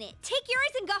everyone in it. Take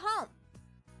yours and go home.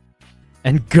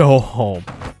 And go home.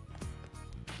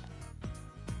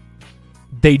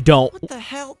 They don't. What the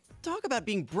hell? Talk about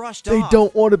being brushed They off.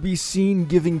 don't want to be seen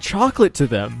giving chocolate to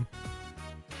them.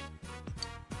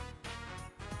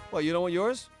 What, you don't want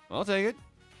yours? I'll take it.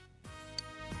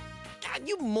 God,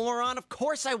 you moron. Of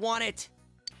course I want it.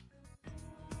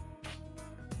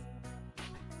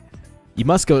 You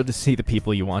must go to see the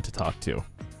people you want to talk to.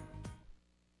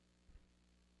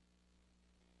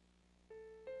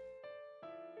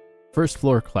 First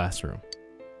floor classroom.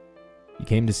 You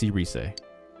came to see Rise.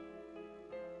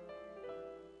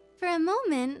 For a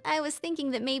moment, I was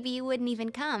thinking that maybe you wouldn't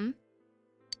even come.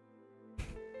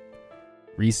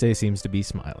 Rise seems to be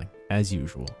smiling, as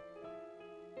usual.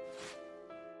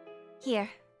 Here,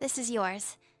 this is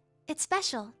yours. It's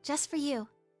special, just for you.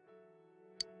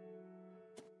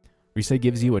 Rise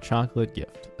gives you a chocolate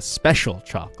gift. A special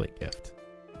chocolate gift.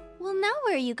 Well, now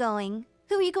where are you going?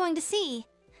 Who are you going to see?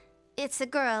 It's a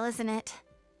girl, isn't it?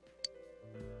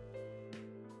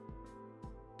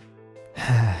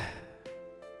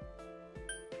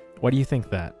 Why do you think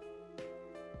that?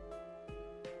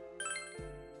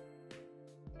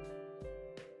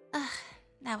 Ugh,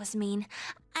 that was mean.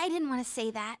 I didn't want to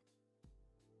say that.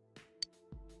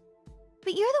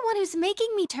 But you're the one who's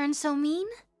making me turn so mean.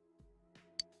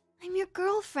 I'm your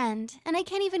girlfriend, and I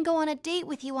can't even go on a date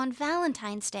with you on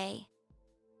Valentine's Day.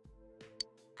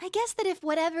 I guess that if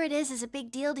whatever it is a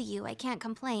big deal to you, I can't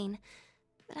complain.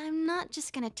 But I'm not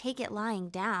just gonna take it lying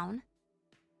down.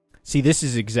 See, this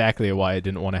is exactly why I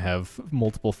didn't want to have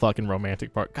multiple fucking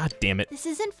romantic part. God damn it. This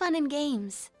isn't fun and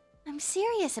games. I'm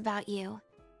serious about you.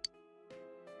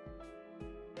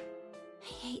 I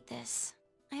hate this.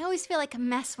 I always feel like a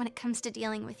mess when it comes to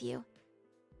dealing with you.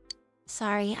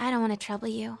 Sorry, I don't want to trouble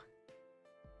you.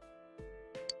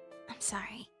 I'm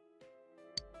sorry.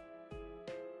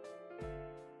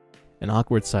 An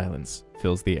awkward silence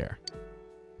fills the air.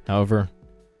 However,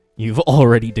 you've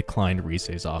already declined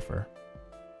Rise's offer.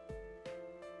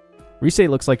 Rise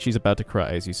looks like she's about to cry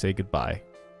as you say goodbye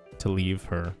to leave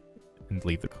her and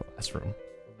leave the classroom.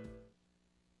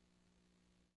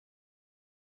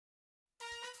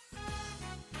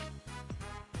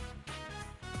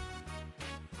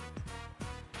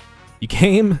 You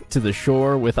came to the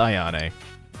shore with Ayane.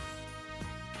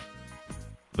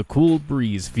 The cool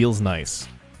breeze feels nice.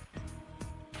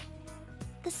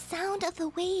 The sound of the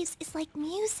waves is like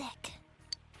music.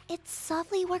 It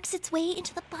softly works its way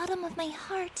into the bottom of my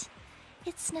heart.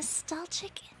 It's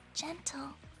nostalgic and gentle.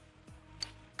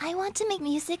 I want to make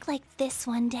music like this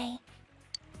one day.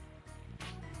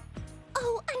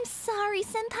 Oh, I'm sorry,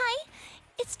 Senpai.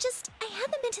 It's just I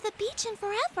haven't been to the beach in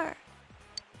forever.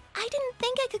 I didn't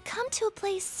think I could come to a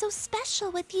place so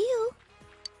special with you.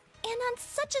 And on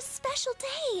such a special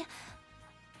day.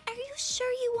 Are you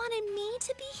sure you wanted me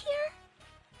to be here?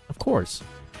 Of course.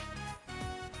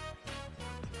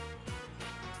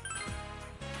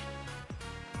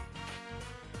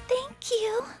 Thank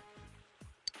you.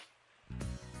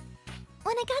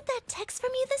 When I got that text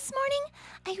from you this morning,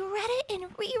 I read it and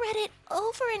reread it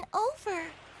over and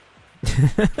over.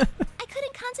 I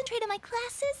couldn't concentrate on my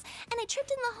classes, and I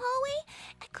tripped in the hallway.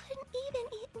 I couldn't even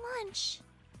eat lunch.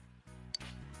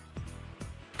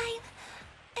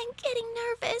 I'm getting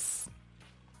nervous.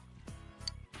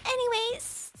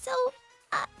 Anyways, so,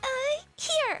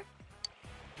 here.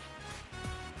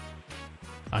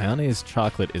 Ayane's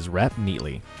chocolate is wrapped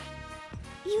neatly.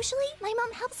 Usually, my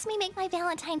mom helps me make my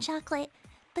Valentine chocolate,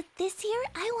 but this year,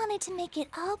 I wanted to make it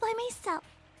all by myself.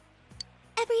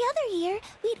 Every other year,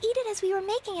 we'd eat it as we were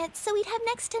making it, so we'd have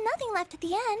next to nothing left at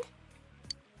the end.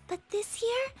 But this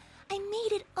year, I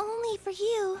made it only for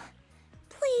you.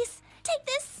 Please, take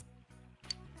this.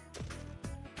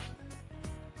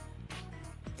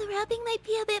 The wrapping might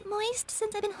be a bit moist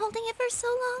since I've been holding it for so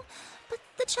long, but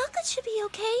the chocolate should be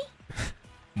okay.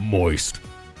 Moist.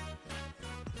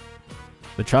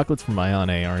 The chocolates from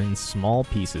Ayane are in small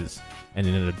pieces and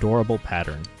in an adorable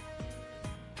pattern.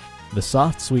 The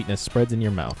soft sweetness spreads in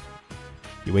your mouth.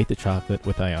 You ate the chocolate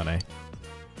with Ayane.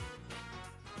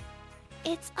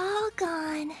 It's all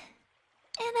gone. And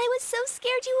I was so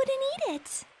scared you wouldn't eat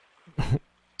it.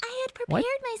 I had prepared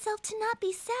myself to not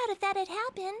be sad if that had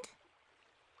happened.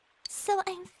 So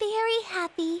I'm very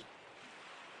happy.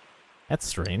 That's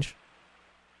strange.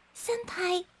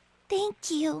 Senpai,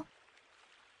 thank you.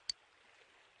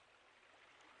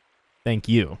 Thank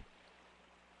you.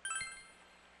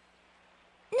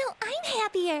 No, I'm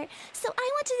happier. So I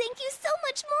want to thank you so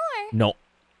much more. No,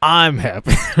 I'm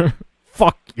happy.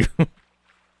 Fuck you.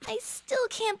 I still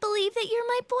can't believe that you're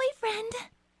my boyfriend.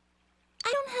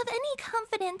 I don't have any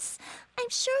confidence. I'm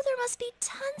sure there must be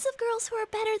tons of girls who are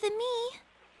better than me.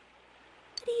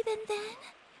 But even then,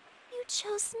 you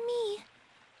chose me.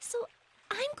 So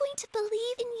I'm going to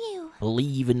believe in you.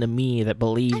 Believe in the me that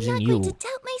believes in I'm not you. going to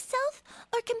doubt myself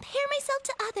or compare myself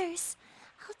to others.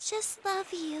 I'll just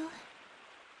love you.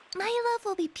 My love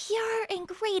will be purer and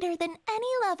greater than any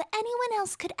love anyone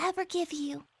else could ever give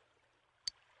you.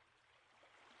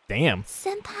 Damn.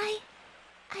 Senpai,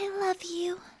 I love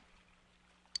you.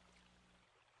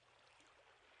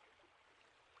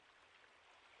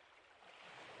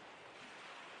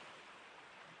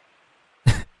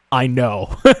 I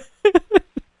know.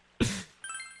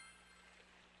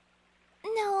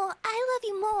 No, I love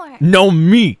you more. No,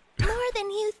 me. More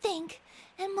than you think,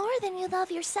 and more than you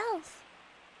love yourself.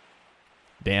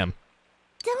 Damn.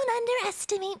 Don't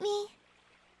underestimate me.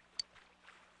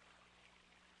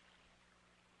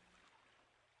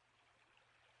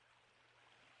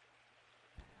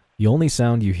 The only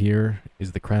sound you hear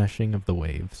is the crashing of the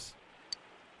waves.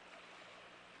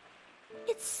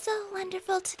 It's so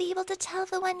wonderful to be able to tell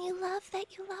the one you love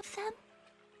that you love them.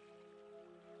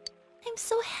 I'm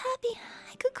so happy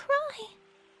I could cry.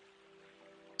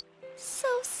 So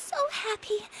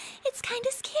happy. It's kind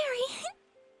of scary.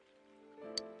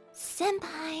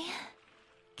 Senpai,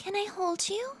 can I hold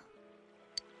you?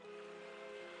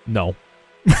 No.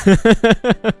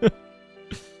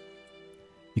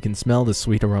 You can smell the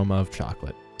sweet aroma of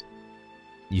chocolate.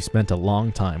 You spent a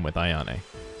long time with Ayane.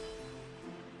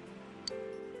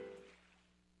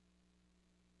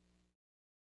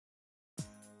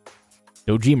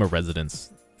 Dojima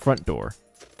residence. Front door.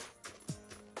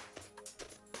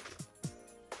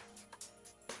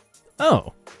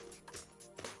 Oh.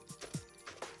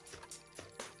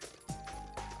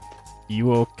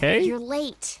 You okay? You're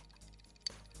late.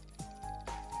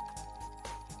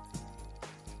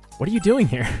 What are you doing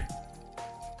here?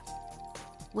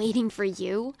 Waiting for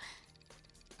you?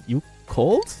 You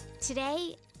cold?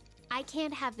 Today, I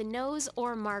can't have the nose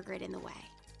or Margaret in the way.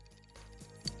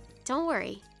 Don't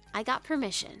worry, I got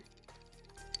permission.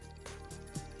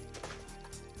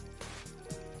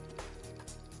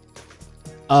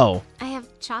 Oh. I have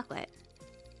chocolate.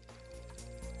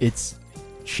 It's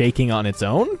shaking on its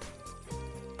own?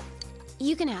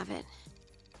 You can have it.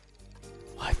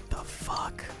 What the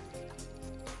fuck?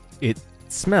 It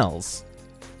smells.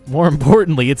 More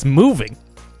importantly, it's moving.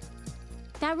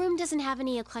 That room doesn't have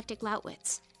any eclectic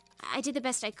Lautwitz. I did the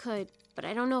best I could, but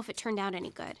I don't know if it turned out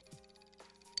any good.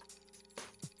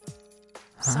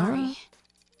 Sorry.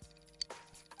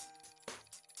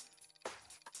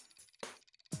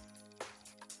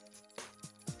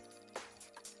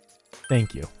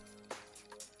 Thank you.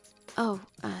 Oh,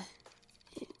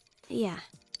 yeah.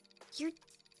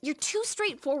 You're too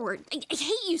straightforward. I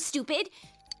hate you, stupid.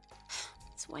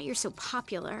 That's why you're so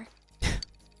popular.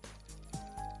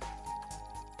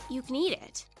 You can eat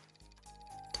it.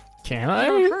 Can I?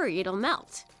 Don't hurry, it'll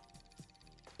melt.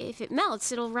 If it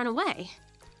melts, it'll run away.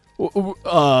 You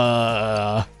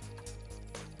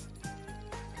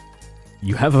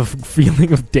have a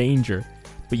feeling of danger,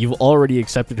 but you've already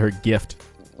accepted her gift.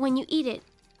 When you eat it,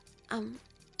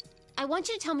 I want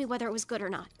you to tell me whether it was good or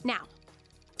not. Now.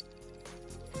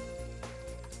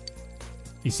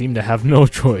 You seem to have no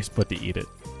choice but to eat it.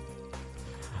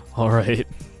 Alright.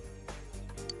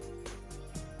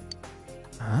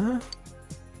 Huh?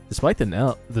 Despite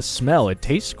the smell, it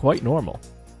tastes quite normal.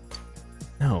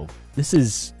 No, this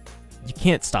is... You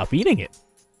can't stop eating it.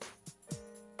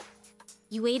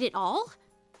 You ate it all?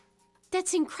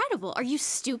 That's incredible. Are you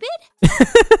stupid?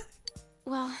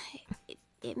 Well,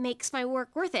 it makes my work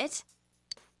worth it.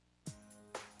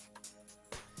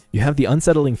 You have the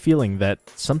unsettling feeling that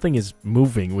something is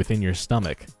moving within your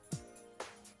stomach.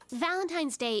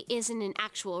 Valentine's Day isn't an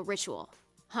actual ritual.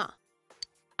 Huh.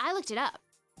 I looked it up.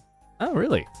 Oh,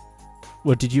 really?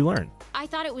 What did you learn? I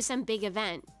thought it was some big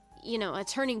event. You know, a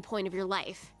turning point of your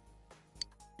life.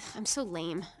 I'm so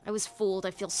lame. I was fooled.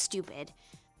 I feel stupid.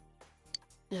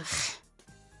 Ugh.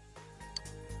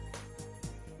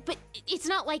 But it's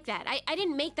not like that. I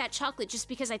didn't make that chocolate just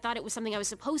because I thought it was something I was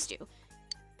supposed to.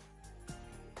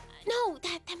 No,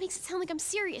 that makes it sound like I'm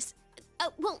serious.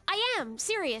 Well, I am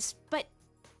serious, but...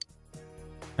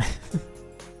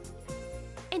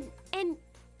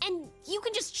 and you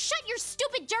can just shut your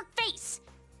stupid jerk face!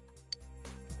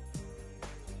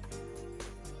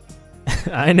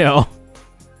 I know.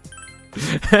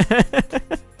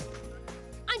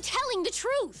 I'm telling the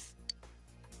truth!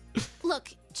 Look,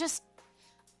 just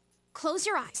close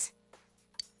your eyes.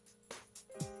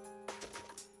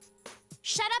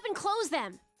 Shut up and close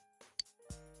them!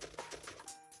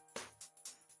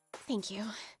 Thank you.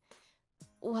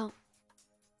 Well,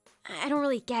 I don't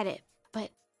really get it, but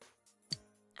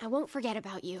I won't forget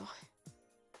about you.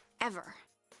 Ever.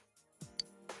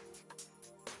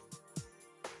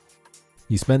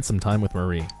 You spent some time with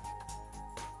Marie.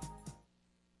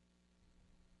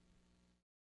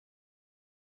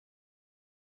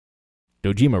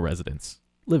 Dojima residence.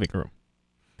 Living room.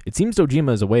 It seems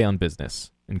Dojima is away on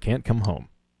business and can't come home.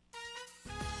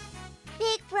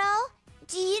 Big bro,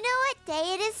 do you know what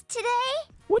day it is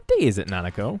today? What day is it,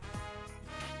 Nanako?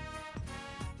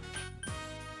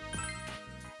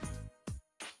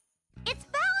 It's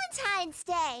Valentine's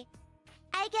Day!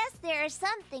 I guess there are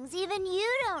some things even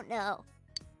you don't know.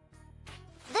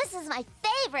 This is my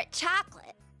favorite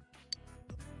chocolate.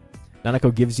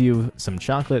 Nanako gives you some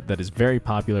chocolate that is very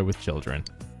popular with children.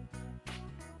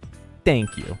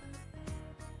 Thank you.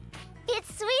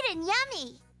 It's sweet and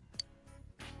yummy.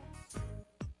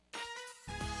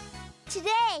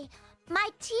 Today, my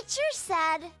teacher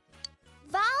said,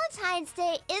 Valentine's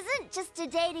Day isn't just a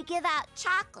day to give out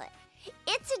chocolate.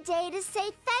 It's a day to say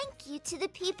thank you to the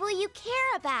people you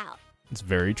care about. It's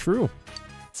very true.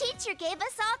 Teacher gave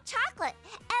us all chocolate.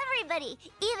 Everybody,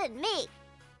 even me.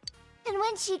 And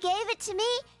when she gave it to me,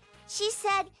 she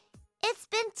said, it's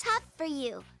been tough for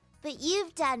you, but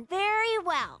you've done very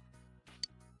well.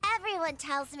 Everyone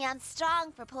tells me I'm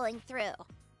strong for pulling through.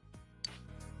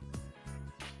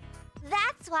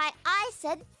 That's why I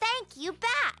said thank you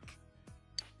back.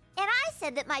 And I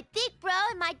said that my big bro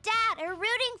and my dad are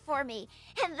rooting for me,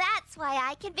 and that's why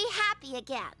I can be happy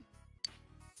again.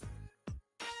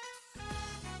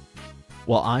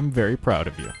 Well, I'm very proud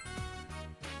of you.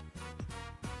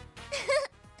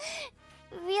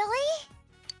 Really?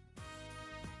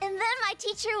 And then my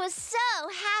teacher was so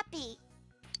happy.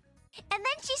 And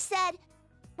then she said,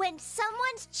 when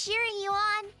someone's cheering you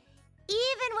on,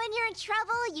 even when you're in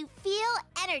trouble, you feel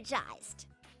energized.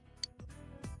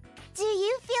 Do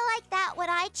you feel like that when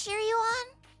I cheer you on?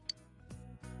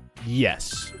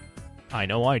 Yes. I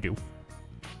know I do.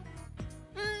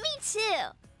 Me too.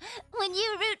 When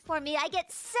you root for me, I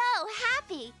get so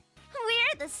happy.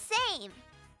 We're the same.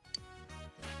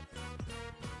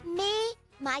 Me,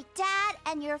 my dad,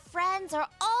 and your friends are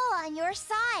all on your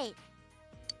side.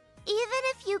 Even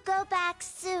if you go back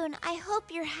soon, I hope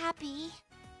you're happy.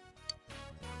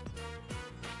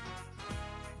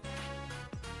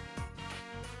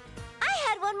 I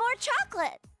had one more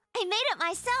chocolate. I made it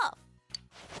myself.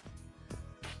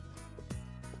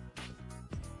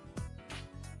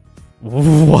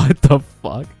 What the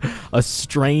fuck? A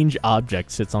strange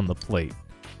object sits on the plate.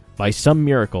 By some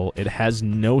miracle, it has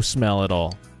no smell at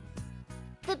all.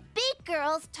 The big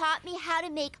girls taught me how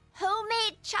to make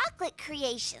homemade chocolate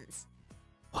creations.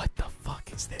 What the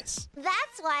fuck is this?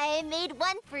 That's why I made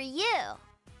one for you.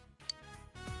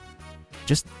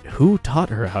 Just who taught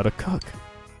her how to cook?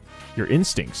 Your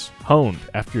instincts, honed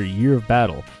after a year of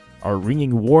battle, are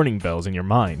ringing warning bells in your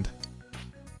mind.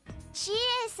 Chie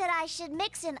said I should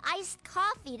mix in iced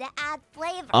coffee to add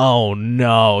flavor. Oh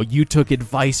no, you took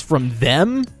advice from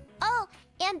them? Oh,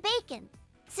 and bacon,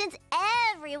 since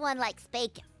everyone likes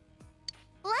bacon.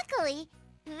 Luckily,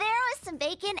 there was some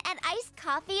bacon and iced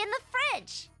coffee in the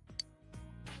fridge.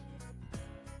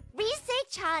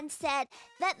 Rise-chan said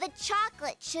that the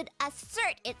chocolate should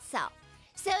assert itself,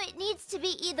 so it needs to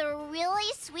be either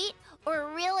really sweet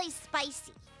or really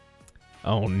spicy.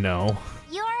 Oh no.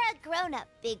 You're a grown-up,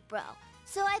 big bro,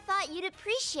 so I thought you'd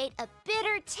appreciate a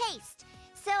bitter taste.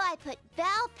 So I put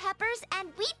bell peppers and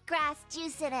wheatgrass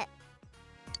juice in it.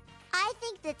 I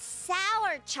think that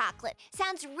sour chocolate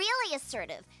sounds really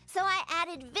assertive, so I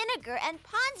added vinegar and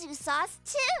ponzu sauce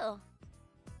too.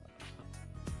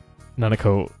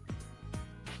 Nanako,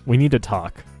 we need to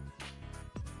talk.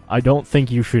 I don't think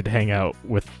you should hang out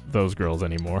with those girls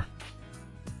anymore.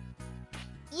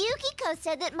 Yukiko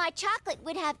said that my chocolate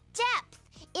would have depth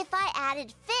if I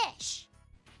added fish.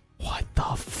 What the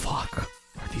fuck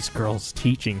are these girls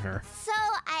teaching her? So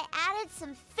I added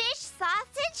some fish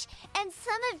sausage and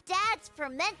some of Dad's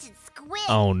fermented squid.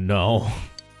 Oh no.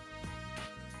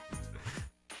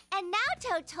 And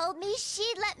Naoto told me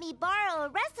she'd let me borrow a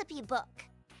recipe book.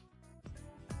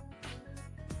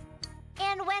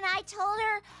 And when I told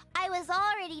her I was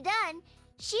already done,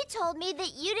 she told me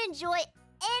that you'd enjoy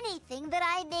anything that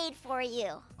I made for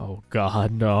you. Oh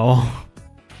god, no.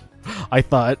 I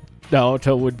thought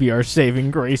Naoto would be our saving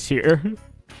grace here.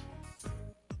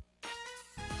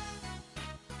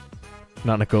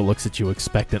 Nanako looks at you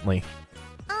expectantly.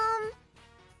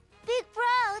 Big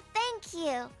bro, thank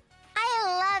you.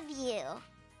 I love you.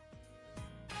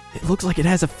 It looks like it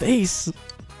has a face.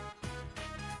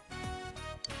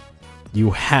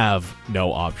 You have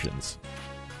no options.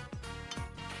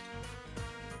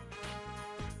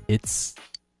 It's...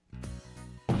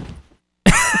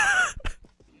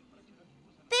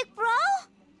 Big bro?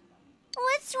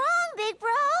 What's wrong, big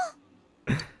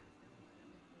bro?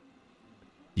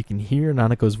 You can hear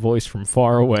Nanako's voice from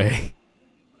far away.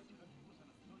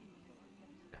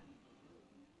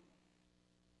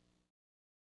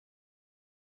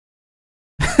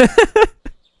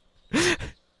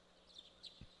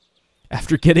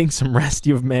 After getting some rest,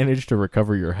 you have managed to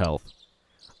recover your health.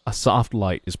 A soft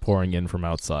light is pouring in from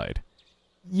outside.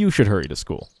 You should hurry to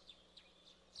school.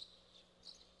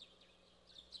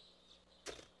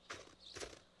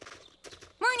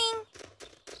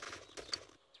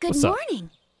 Good What's up?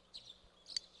 morning.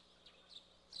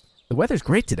 The weather's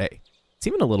great today. It's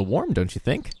even a little warm, don't you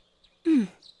think? Hmm.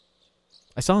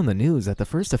 I saw in the news that the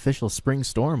first official spring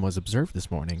storm was observed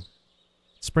this morning.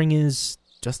 Spring is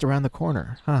just around the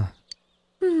corner, huh?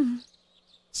 Hmm.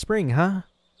 Spring, huh?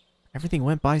 Everything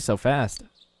went by so fast.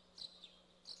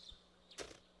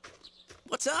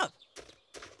 What's up?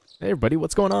 Hey, everybody,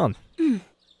 what's going on? Hmm.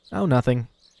 Oh, nothing.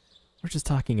 We're just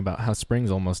talking about how spring's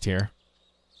almost here.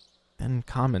 Then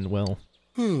Common will.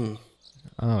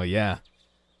 Oh, yeah.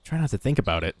 Try not to think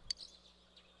about it.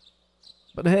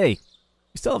 But hey,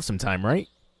 we still have some time, right?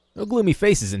 No gloomy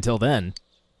faces until then.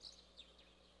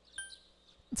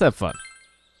 Let's have fun.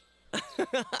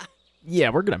 Yeah,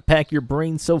 we're gonna pack your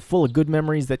brain so full of good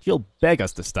memories that you'll beg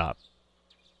us to stop.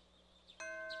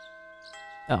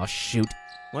 Oh, shoot.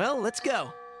 Well, let's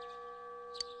go.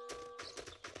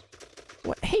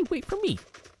 What? Hey, wait for me.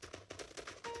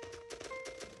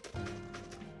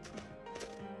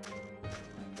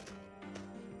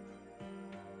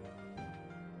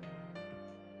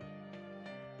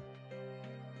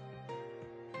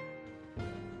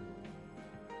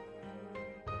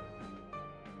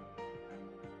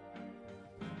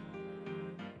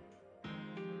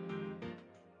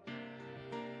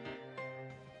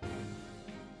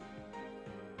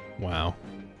 Wow.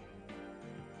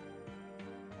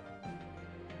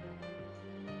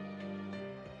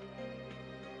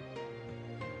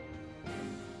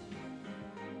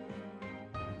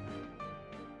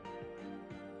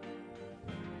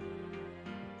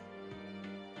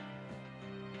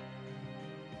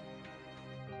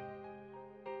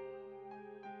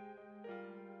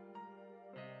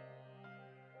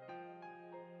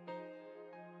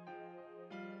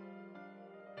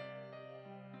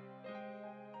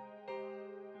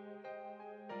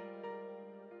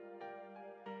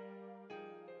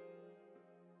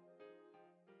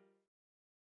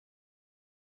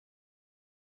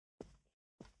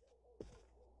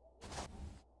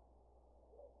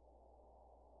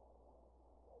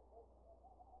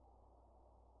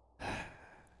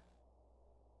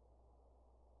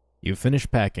 You've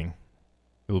finished packing.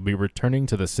 You will be returning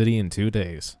to the city in 2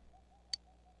 days.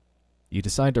 You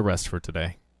decide to rest for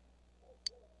today.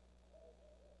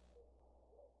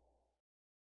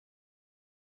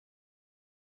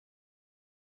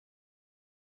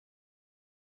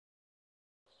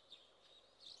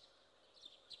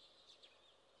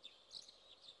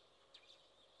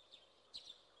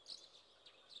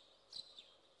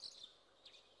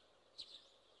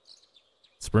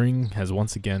 Spring has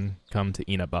once again come to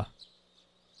Inaba.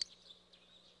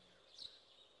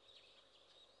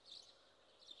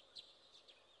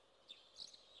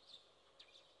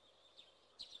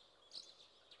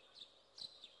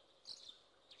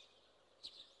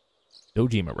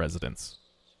 Dojima residence.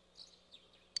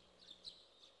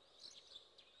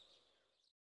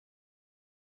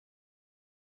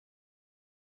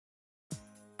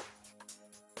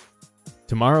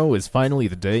 Tomorrow is finally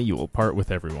the day you will part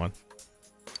with everyone.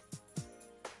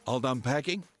 All done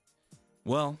packing?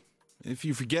 Well, if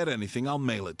you forget anything, I'll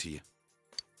mail it to you.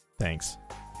 Thanks.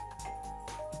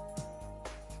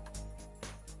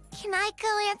 Can I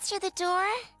go answer the door?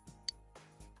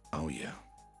 Oh yeah,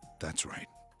 that's right.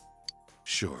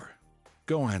 Sure,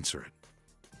 go answer it.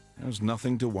 There's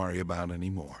nothing to worry about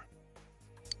anymore.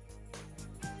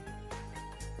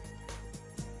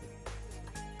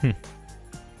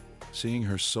 Seeing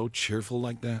her so cheerful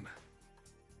like that,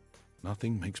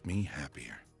 nothing makes me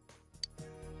happier.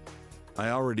 I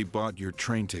already bought your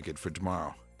train ticket for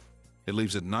tomorrow. It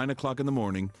leaves at 9 o'clock in the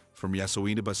morning from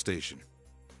Yasuinaba Station.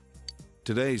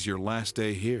 Today's your last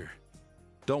day here.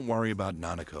 Don't worry about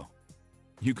Nanako.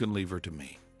 You can leave her to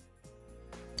me.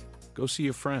 Go see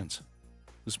your friends.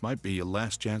 This might be your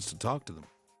last chance to talk to them.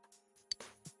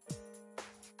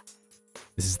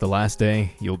 This is the last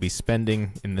day you'll be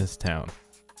spending in this town.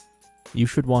 You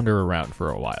should wander around for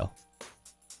a while.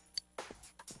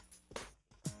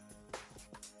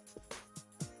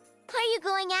 Are you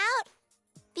going out?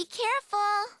 Be careful.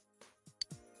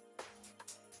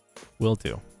 Will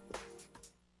do.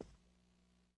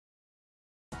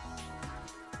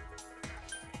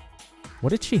 What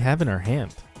did she have in her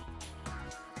hand?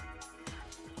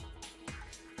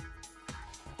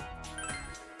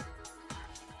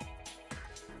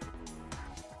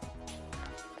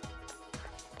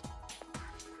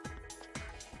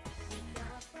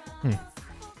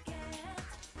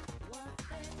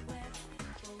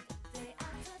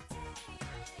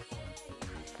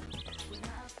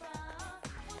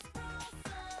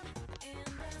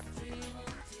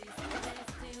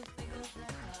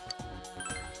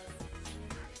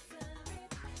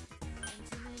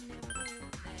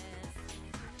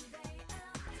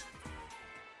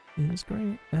 is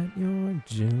great at your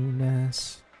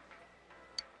Junas.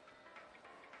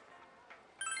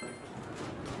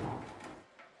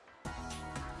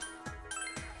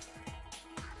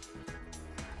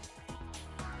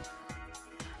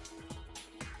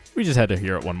 We just had to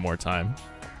hear it one more time.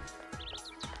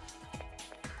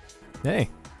 Hey.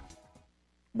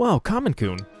 Whoa,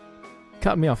 Common-kun.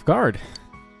 Caught me off guard.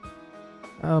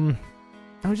 I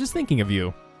was just thinking of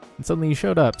you, and suddenly you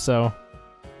showed up, so...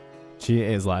 Chie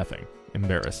is laughing,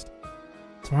 embarrassed.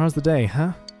 Tomorrow's the day,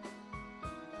 huh?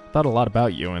 Thought a lot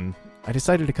about you, and I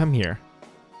decided to come here.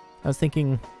 I was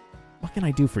thinking, what can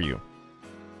I do for you?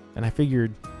 And I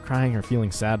figured crying or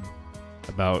feeling sad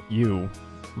about you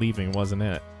leaving wasn't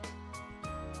it.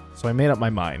 So I made up my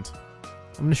mind.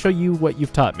 I'm going to show you what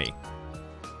you've taught me.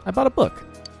 I bought a book.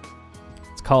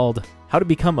 It's called How to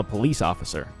Become a Police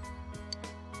Officer.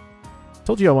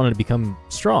 Told you I wanted to become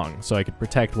strong so I could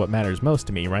protect what matters most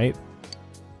to me, right?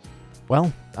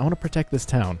 Well, I want to protect this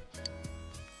town.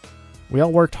 We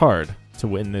all worked hard to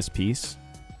win this peace.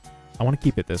 I want to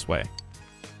keep it this way.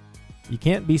 You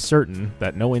can't be certain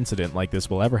that no incident like this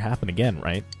will ever happen again,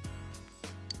 right?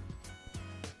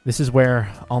 This is where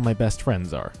all my best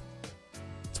friends are.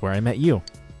 It's where I met you.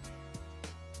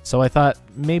 So I thought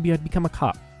maybe I'd become a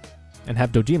cop and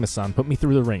have Dojima-san put me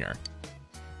through the ringer.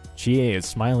 Chie is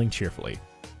smiling cheerfully.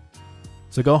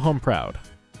 So go home proud.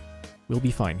 We'll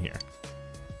be fine here.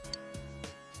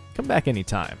 Come back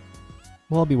anytime.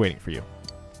 We'll all be waiting for you.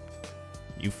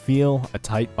 You feel a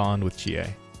tight bond with Chie. You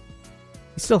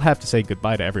still have to say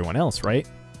goodbye to everyone else, right?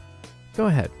 Go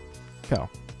ahead. Go.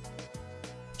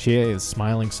 Chie is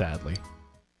smiling sadly.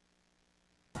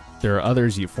 There are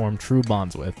others you form true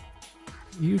bonds with.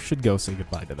 You should go say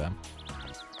goodbye to them.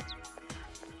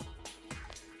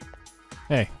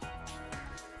 Hey.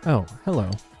 Oh,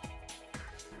 hello.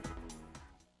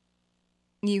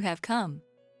 You have come.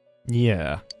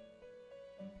 Yeah.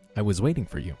 I was waiting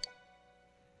for you.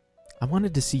 I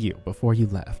wanted to see you before you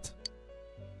left.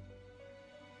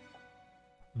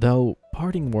 Though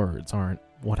parting words aren't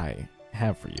what I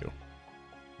have for you.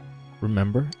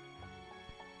 Remember?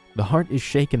 The heart is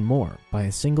shaken more by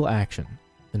a single action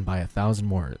than by 1,000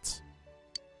 words.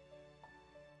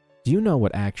 Do you know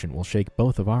what action will shake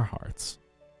both of our hearts?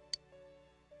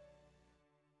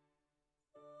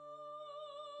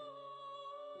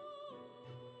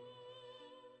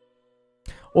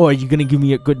 Or are you gonna give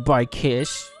me a goodbye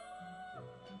kiss?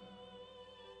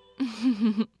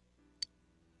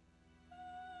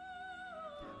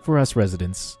 For us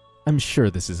residents, I'm sure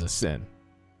this is a sin.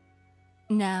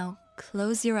 Now,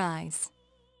 close your eyes.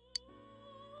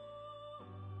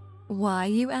 Why,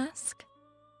 you ask?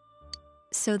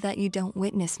 So that you don't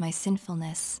witness my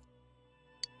sinfulness.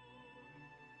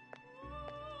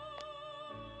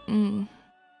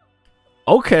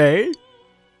 Okay.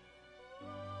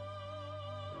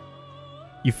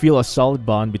 You feel a solid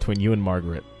bond between you and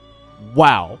Margaret.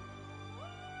 Wow.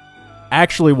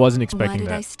 Actually wasn't expecting that. Why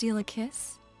did I steal a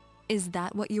kiss? Is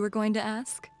that what you were going to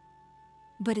ask?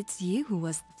 But it's you who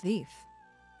was the thief.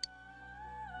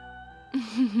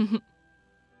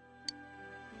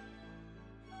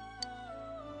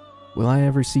 Will I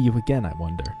ever see you again, I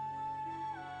wonder?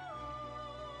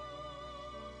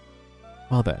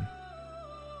 Well then,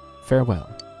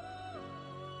 farewell.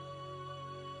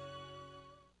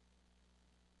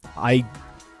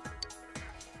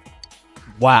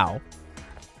 Wow.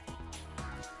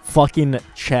 Fucking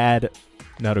Chad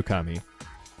Narukami.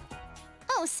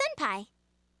 Oh, Senpai.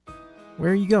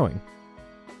 Where are you going?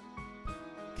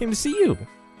 Came to see you.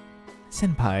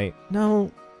 Senpai,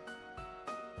 no.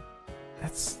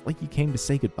 That's like you came to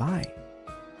say goodbye.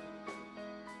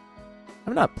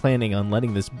 I'm not planning on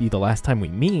letting this be the last time we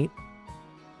meet.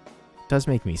 It does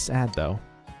make me sad, though.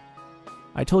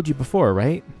 I told you before,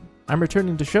 right? I'm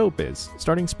returning to showbiz,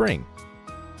 starting spring.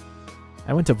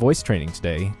 I went to voice training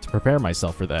today to prepare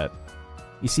myself for that.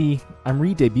 You see, I'm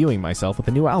re-debuting myself with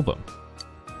a new album.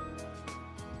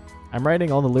 I'm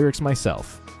writing all the lyrics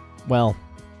myself. Well,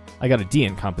 I got a D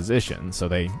in composition, so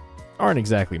they aren't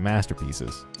exactly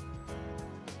masterpieces.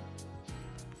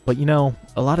 But you know,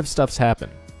 a lot of stuff's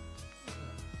happened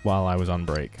while I was on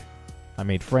break. I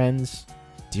made friends,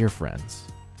 dear friends.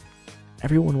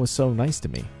 Everyone was so nice to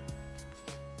me.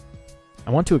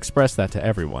 I want to express that to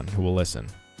everyone who will listen.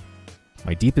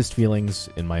 My deepest feelings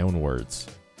in my own words.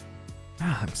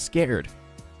 I'm scared.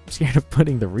 I'm scared of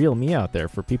putting the real me out there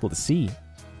for people to see.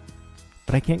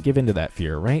 But I can't give in to that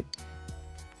fear, right?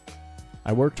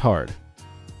 I worked hard.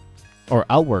 Or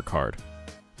I'll work hard.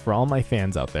 For all my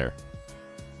fans out there.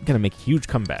 I'm gonna make a huge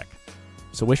comeback.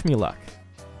 So wish me luck.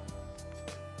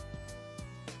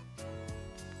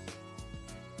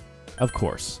 Of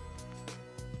course.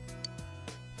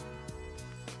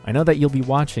 I know that you'll be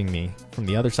watching me from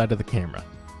the other side of the camera.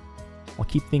 I'll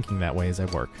keep thinking that way as I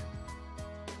work.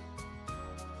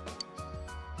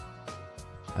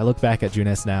 I look back at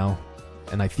Junes now,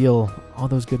 and I feel all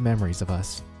those good memories of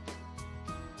us.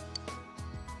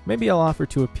 Maybe I'll offer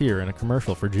to appear in a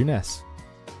commercial for Junes.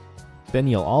 Then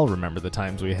you'll all remember the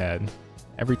times we had,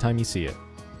 every time you see it.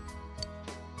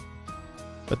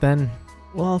 But then,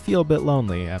 we'll all feel a bit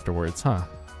lonely afterwards, huh?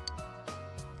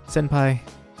 Senpai,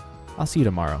 I'll see you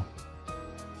tomorrow.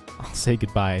 I'll say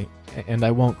goodbye, and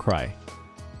I won't cry.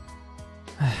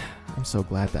 I'm so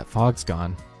glad that fog's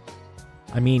gone.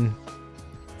 I mean,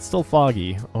 it's still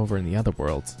foggy over in the other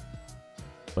worlds,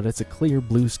 but it's a clear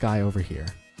blue sky over here.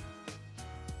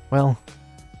 Well,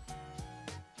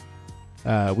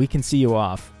 we can see you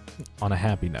off on a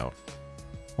happy note.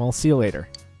 Well, see you later.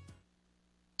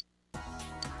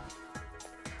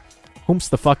 Whomst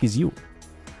the fuck is you?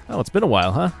 Oh, it's been a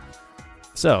while, huh?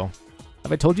 So,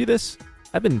 have I told you this?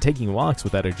 I've been taking walks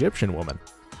with that Egyptian woman.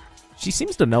 She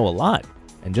seems to know a lot,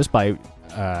 and just by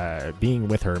being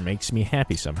with her makes me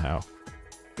happy somehow.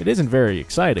 It isn't very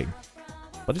exciting,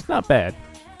 but it's not bad.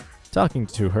 Talking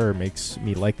to her makes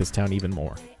me like this town even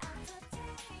more.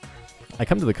 I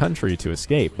come to the country to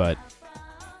escape, but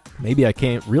maybe I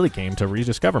really came to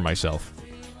rediscover myself.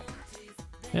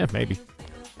 Yeah, maybe.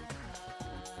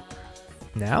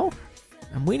 Now?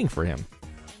 I'm waiting for him.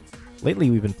 Lately,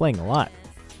 we've been playing a lot.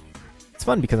 It's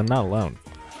fun because I'm not alone.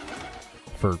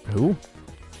 For who?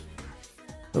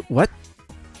 What?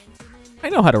 I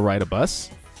know how to ride a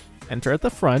bus. Enter at the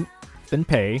front, then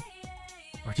pay.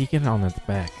 Or do you get on at the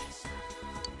back?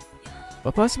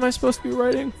 What bus am I supposed to be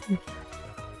riding?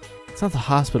 It's not the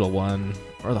hospital one,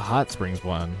 or the hot springs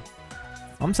one.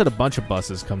 Mom said a bunch of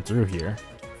buses come through here.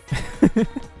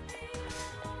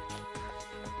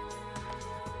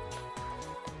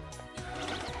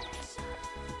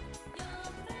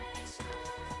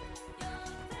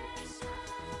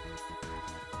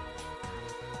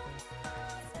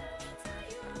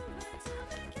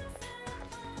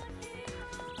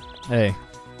 Hey.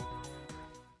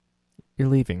 You're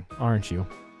leaving, aren't you?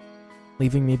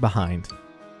 Leaving me behind.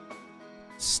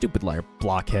 Stupid liar,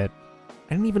 blockhead. I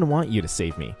didn't even want you to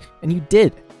save me, and you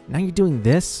did. Now you're doing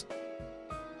this?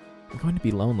 I'm going to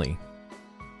be lonely.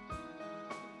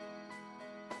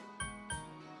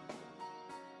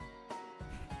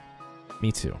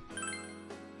 Me too.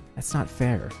 That's not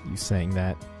fair, you saying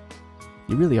that.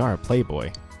 You really are a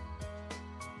playboy.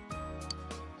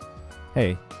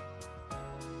 Hey.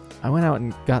 I went out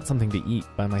and got something to eat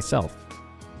by myself.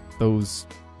 Those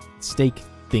steak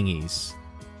thingies.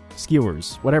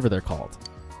 Skewers, whatever they're called.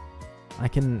 I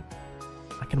can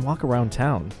walk around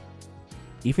town,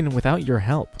 even without your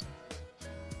help.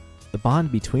 The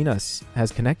bond between us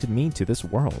has connected me to this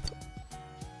world.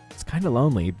 It's kind of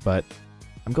lonely, but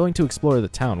I'm going to explore the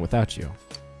town without you.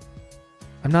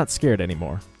 I'm not scared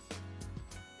anymore.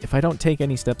 If I don't take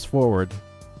any steps forward,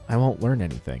 I won't learn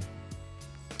anything.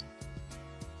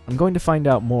 I'm going to find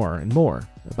out more and more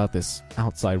about this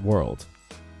outside world.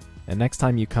 And next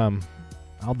time you come,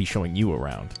 I'll be showing you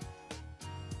around.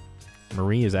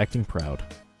 Marie is acting proud.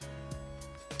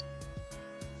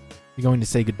 You're going to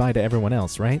say goodbye to everyone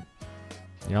else, right?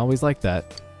 You're always like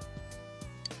that.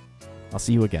 I'll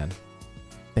see you again.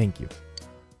 Thank you.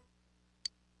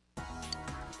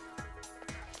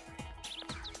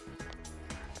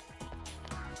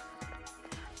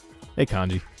 Hey,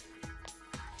 Kanji.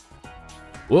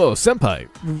 Whoa, Senpai!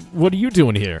 What are you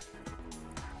doing here?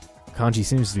 Kanji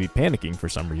seems to be panicking for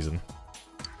some reason.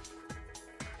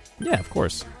 Yeah, of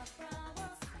course.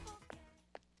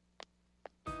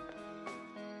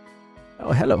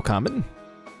 Oh, hello, Kamen.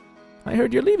 I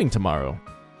heard you're leaving tomorrow.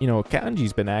 You know,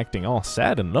 Kanji's been acting all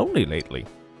sad and lonely lately.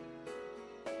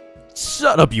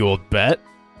 Shut up, you old bat!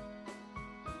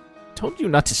 Told you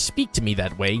not to speak to me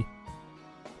that way.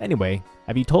 Anyway,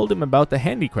 have you told him about the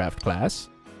handicraft class?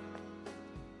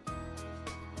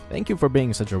 Thank you for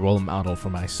being such a role model for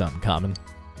my son, Kamen.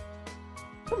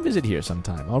 Come visit here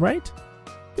sometime, alright?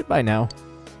 Goodbye now.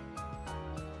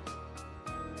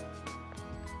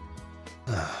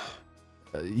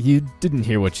 You didn't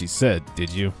hear what she said, did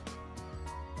you?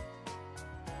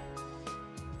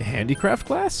 Handicraft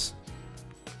class?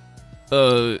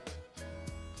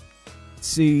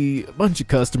 See, a bunch of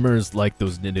customers like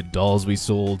those knitted dolls we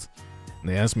sold, and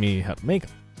they asked me how to make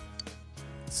them.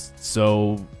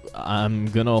 So, I'm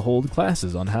gonna hold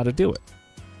classes on how to do it.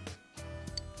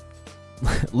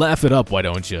 Laugh it up, why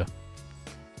don't you?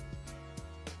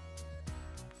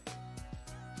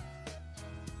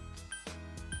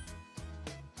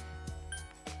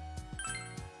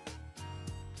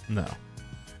 No.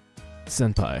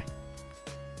 Senpai.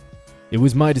 It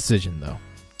was my decision, though.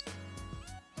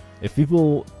 If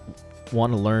people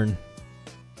want to learn,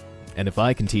 and if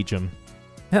I can teach them,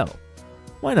 hell,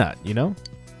 why not, you know?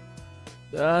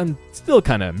 I'm still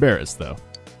kind of embarrassed, though.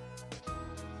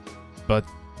 But,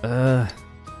 kind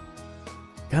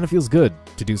of feels good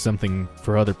to do something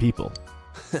for other people.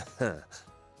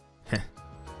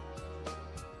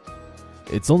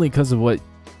 It's only because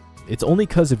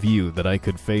of you that I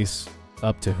could face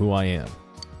up to who I am.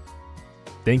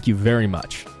 Thank you very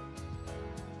much.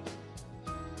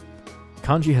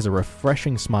 Kanji has a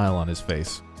refreshing smile on his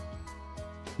face.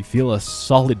 You feel a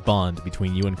solid bond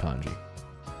between you and Kanji.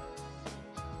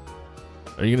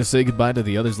 Are you gonna say goodbye to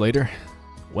the others later?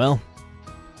 Well,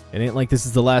 it ain't like this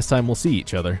is the last time we'll see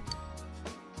each other.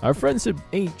 Our friendship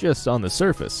ain't just on the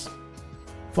surface.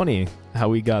 Funny how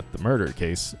we got the murder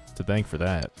case to thank for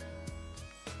that.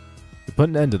 To put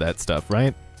an end to that stuff,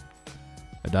 right?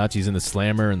 Adachi's in the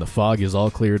slammer and the fog is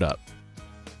all cleared up.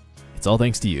 It's all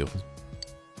thanks to you.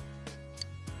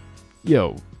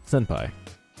 Yo, Senpai,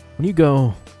 when you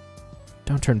go,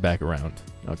 don't turn back around,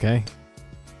 okay?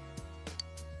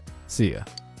 See ya.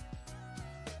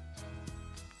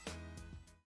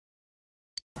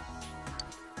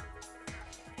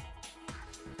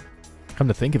 Come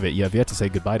to think of it, you have yet to say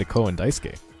goodbye to Ko and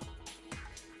Daisuke.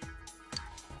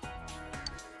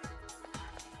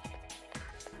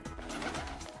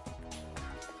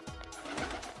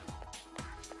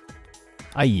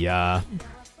 Ayya.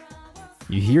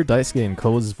 You hear Daisuke and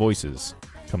Ko's voices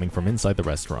coming from inside the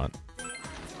restaurant.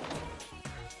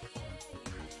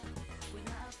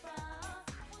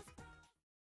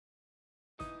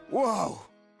 Whoa!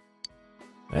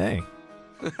 Hey.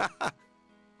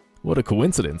 What a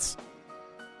coincidence.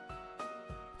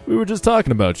 We were just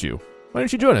talking about you. Why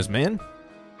don't you join us, man?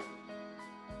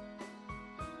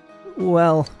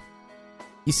 Well,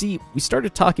 you see, we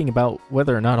started talking about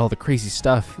whether or not all the crazy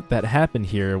stuff that happened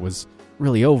here was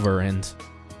really over, and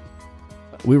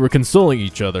we were consoling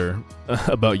each other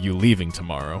about you leaving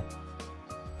tomorrow.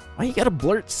 Why you gotta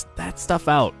blurt that stuff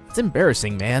out? It's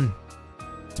embarrassing, man.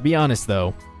 To be honest,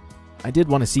 though, I did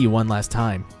want to see you one last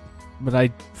time, but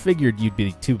I figured you'd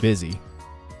be too busy.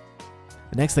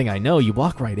 The next thing I know, you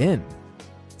walk right in.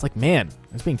 It's like, man,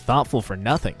 I was being thoughtful for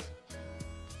nothing.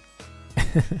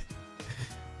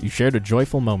 You shared a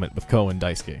joyful moment with Ko and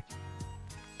Daisuke.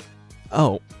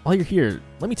 Oh, while you're here,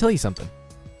 let me tell you something.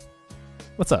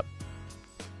 What's up?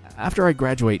 After I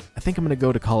graduate, I think I'm gonna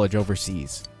go to college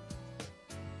overseas.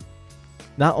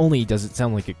 Not only does it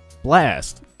sound like a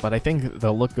blast, but I think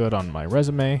they'll look good on my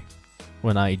resume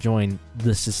when I join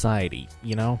the society,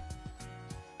 you know?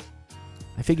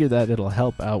 I figure that it'll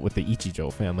help out with the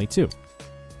Ichijo family too.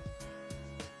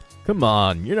 Come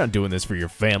on, you're not doing this for your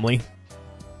family.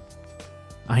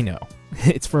 I know,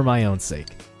 it's for my own sake.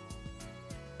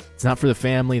 It's not for the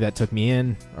family that took me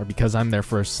in, or because I'm their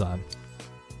first son.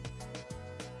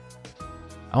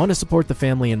 I want to support the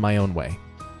family in my own way.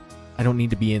 I don't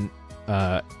need to be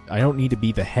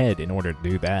the head in order to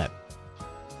do that.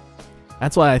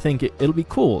 That's why I think it'll be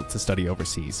cool to study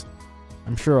overseas.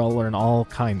 I'm sure I'll learn all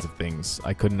kinds of things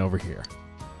I couldn't overhear.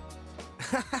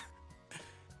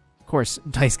 Of course,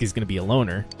 Daisuke's gonna be a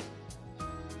loner.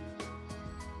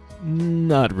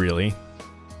 Not really.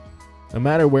 No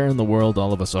matter where in the world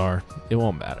all of us are, it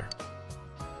won't matter.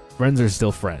 Friends are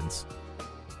still friends.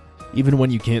 Even when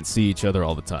you can't see each other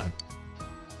all the time.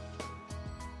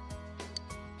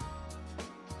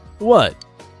 What?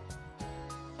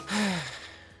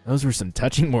 Those were some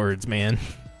touching words, man.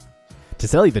 To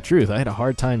tell you the truth, I had a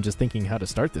hard time just thinking how to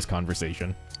start this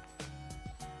conversation.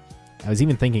 I was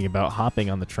even thinking about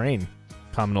hopping on the train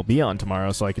Kamen will be on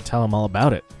tomorrow so I could tell him all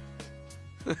about it.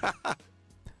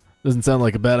 Doesn't sound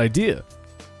like a bad idea.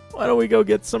 Why don't we go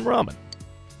get some ramen?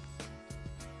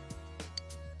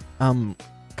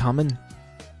 Kamen,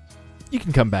 you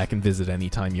can come back and visit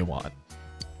anytime you want.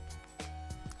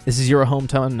 This is your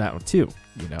hometown now, too,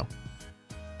 you know.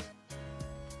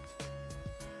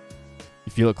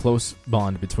 You feel a close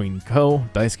bond between Ko,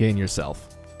 Daisuke, and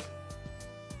yourself.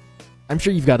 I'm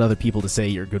sure you've got other people to say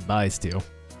your goodbyes to.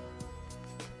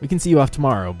 We can see you off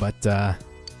tomorrow, but,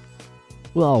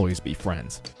 we'll always be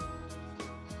friends.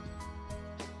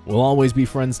 We'll always be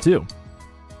friends, too.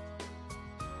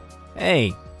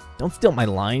 Hey, don't steal my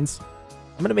lines.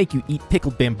 I'm gonna make you eat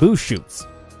pickled bamboo shoots.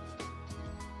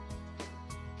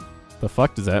 The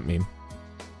fuck does that mean?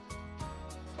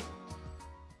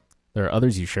 There are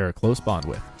others you share a close bond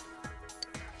with.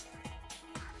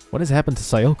 What has happened to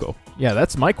Sayoko? Yeah,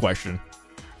 that's my question.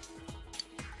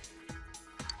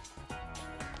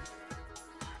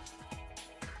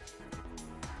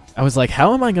 I was like,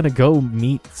 how am I gonna go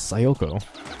meet Sayoko?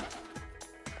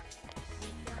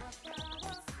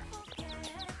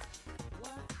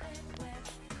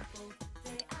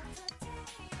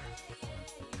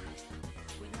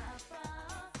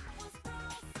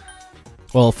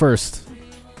 Well, first,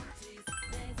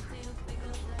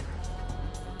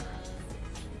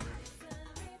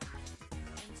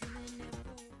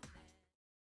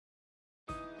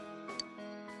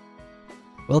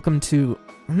 welcome to...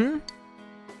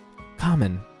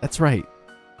 Common, that's right.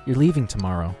 You're leaving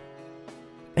tomorrow.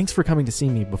 Thanks for coming to see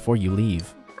me before you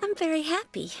leave. I'm very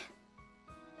happy.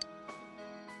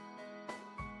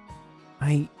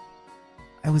 I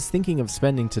was thinking of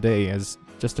spending today as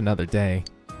just another day.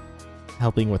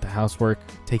 Helping with the housework,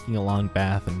 taking a long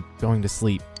bath, and going to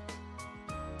sleep.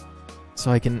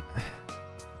 So I can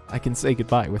say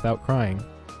goodbye without crying.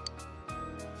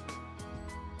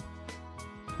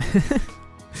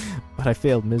 But I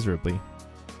failed miserably.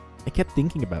 I kept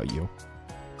thinking about you.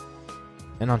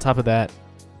 And on top of that,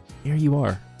 here you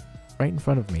are, right in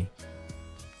front of me.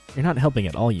 You're not helping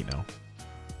at all, you know.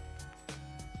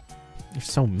 You're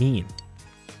so mean.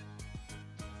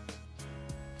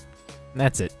 And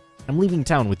that's it. I'm leaving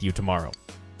town with you tomorrow.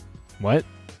 What?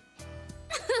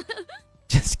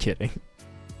 Just kidding.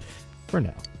 For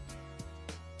now.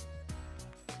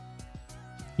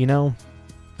 You know,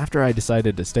 after I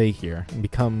decided to stay here and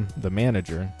become the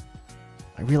manager,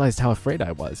 I realized how afraid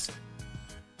I was.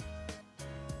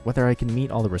 Whether I can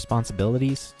meet all the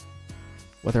responsibilities,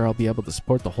 whether I'll be able to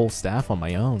support the whole staff on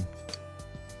my own.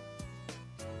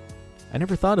 I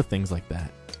never thought of things like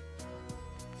that.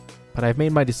 But I've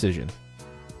made my decision.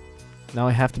 Now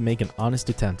I have to make an honest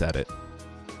attempt at it.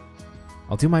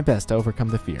 I'll do my best to overcome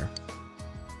the fear.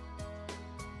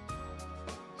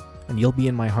 And you'll be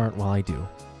in my heart while I do.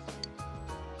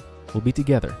 We'll be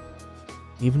together,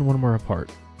 even when we're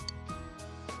apart.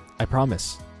 I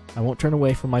promise, I won't turn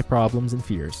away from my problems and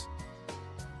fears.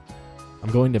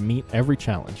 I'm going to meet every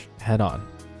challenge head on,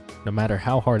 no matter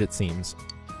how hard it seems.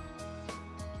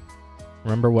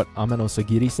 Remember what Ameno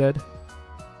Sagiri said?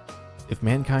 If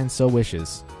mankind so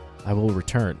wishes, I will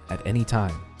return at any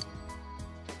time.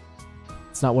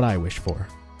 It's not what I wish for.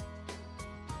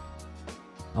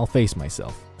 I'll face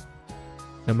myself,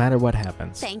 no matter what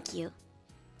happens. Thank you.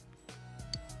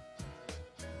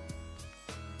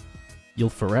 You'll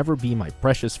forever be my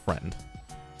precious friend.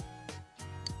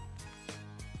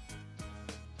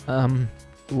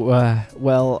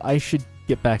 Well, I should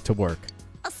get back to work.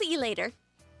 I'll see you later.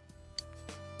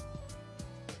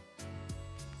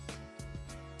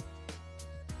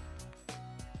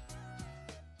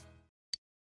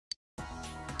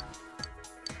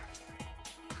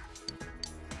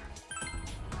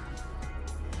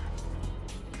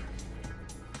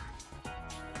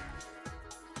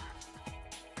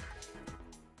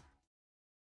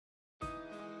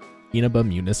 Inaba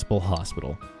Municipal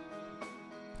Hospital.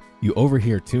 You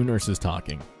overhear two nurses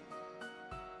talking.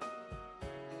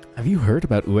 Have you heard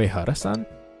about Uehara-san?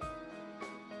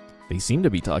 They seem to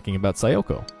be talking about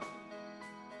Sayoko.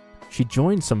 She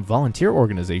joined some volunteer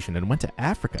organization and went to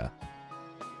Africa.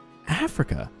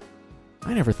 Africa?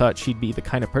 I never thought she'd be the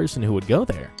kind of person who would go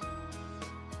there.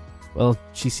 Well,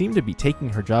 she seemed to be taking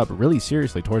her job really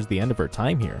seriously towards the end of her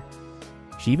time here.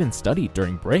 She even studied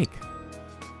during break.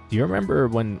 Do you remember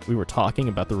when we were talking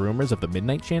about the rumors of the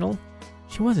Midnight Channel?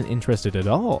 She wasn't interested at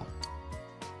all.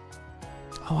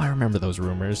 Oh, I remember those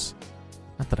rumors.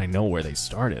 Not that I know where they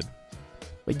started.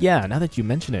 But yeah, now that you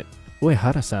mention it,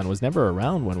 Uehara-san was never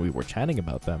around when we were chatting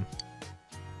about them.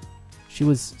 She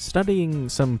was studying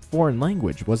some foreign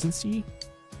language, wasn't she?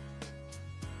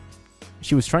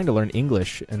 She was trying to learn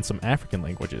English and some African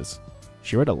languages.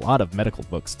 She read a lot of medical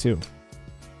books, too.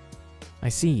 I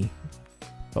see.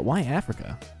 But why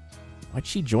Africa? Why'd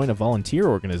she join a volunteer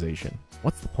organization?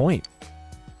 What's the point?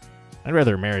 I'd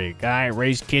rather marry a guy,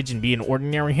 raise kids, and be an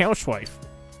ordinary housewife.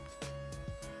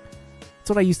 That's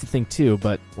what I used to think too,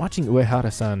 but watching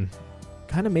Uehara-san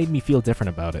kind of made me feel different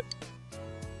about it.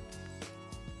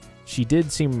 She did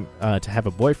seem to have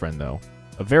a boyfriend, though.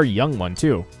 A very young one,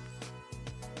 too.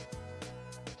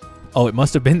 Oh, it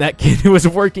must have been that kid who was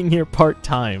working here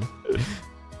part-time.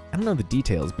 I don't know the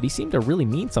details, but he seemed to really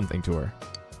mean something to her.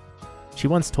 She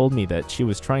once told me that she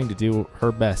was trying to do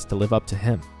her best to live up to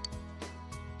him.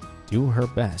 Do her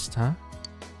best, huh?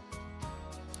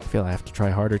 I feel I have to try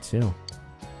harder too.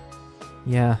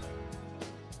 Yeah.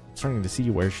 I'm starting to see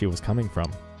where she was coming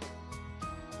from.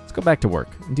 Let's go back to work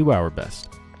and do our best.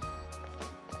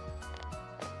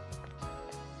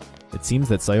 It seems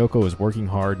that Sayoko is working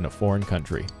hard in a foreign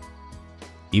country.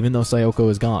 Even though Sayoko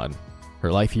is gone,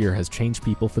 her life here has changed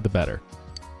people for the better.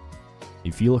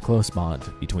 You feel a close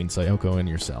bond between Sayoko and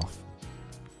yourself.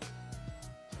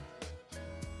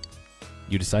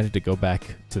 You decided to go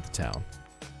back to the town.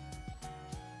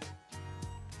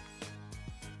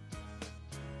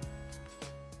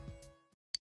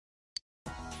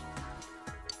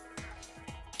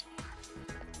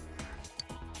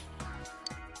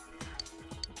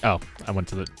 Oh, I went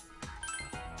to the...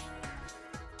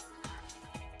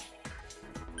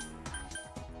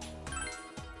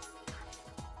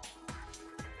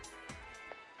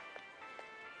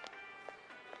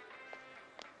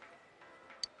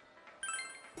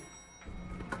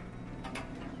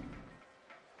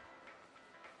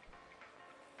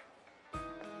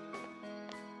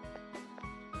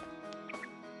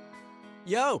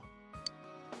 Yo!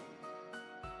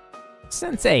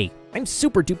 Sensei, I'm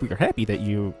super duper happy that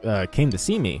you came to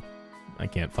see me. I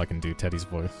can't fucking do Teddy's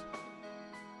voice.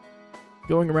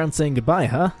 Going around saying goodbye,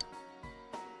 huh?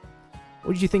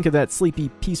 What did you think of that sleepy,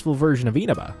 peaceful version of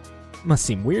Inaba? Must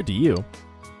seem weird to you.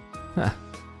 Huh.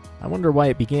 I wonder why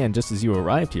it began just as you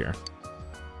arrived here.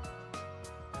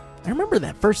 I remember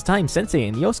that first time Sensei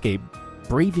and Yosuke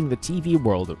braving the TV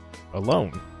world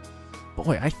alone.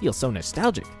 Boy, I feel so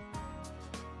nostalgic.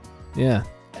 Yeah,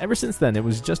 ever since then, it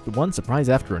was just one surprise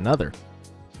after another.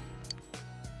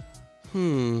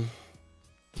 Can't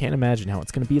imagine how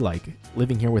it's gonna be like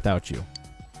living here without you.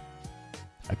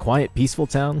 A quiet, peaceful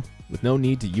town with no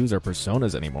need to use our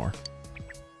personas anymore.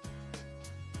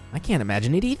 I can't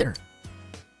imagine it either.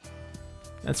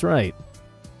 That's right.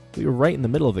 We were right in the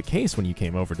middle of the case when you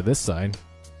came over to this side.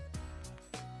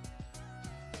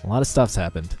 A lot of stuff's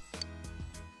happened.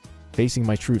 Facing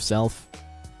my true self.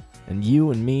 And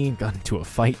you and me got into a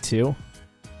fight too.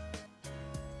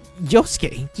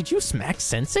 Yosuke, did you smack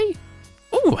Sensei?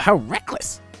 Ooh, how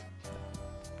reckless!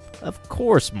 Of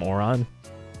course, moron.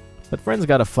 But friends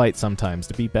gotta fight sometimes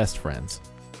to be best friends.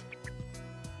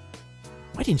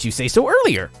 Why didn't you say so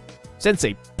earlier?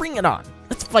 Sensei, bring it on.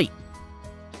 Let's fight.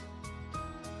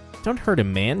 Don't hurt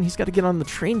him, man. He's gotta get on the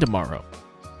train tomorrow.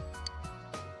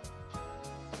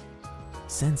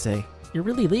 Sensei, you're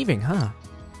really leaving, huh?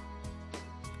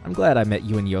 I'm glad I met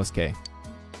you and Yosuke.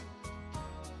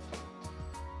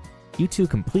 You two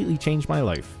completely changed my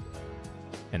life.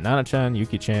 And Nana-chan,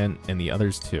 Yuki-chan, and the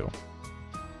others too.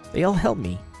 They all helped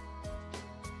me.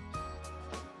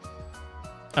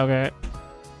 Okay.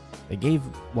 They gave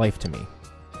life to me.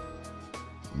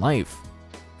 Life?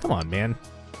 Come on, man.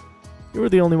 You were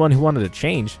the only one who wanted to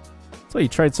change. That's why you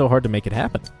tried so hard to make it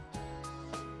happen.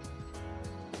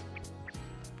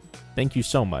 Thank you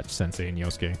so much, Sensei and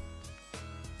Yosuke.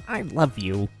 I love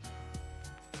you.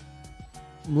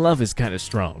 Love is kind of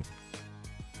strong.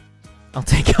 I'll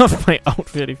take off my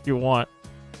outfit if you want.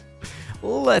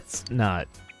 Let's not.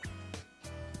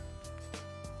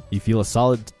 You feel a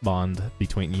solid bond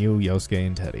between you, Yosuke,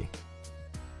 and Teddy.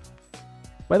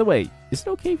 By the way, is it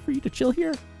okay for you to chill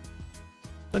here?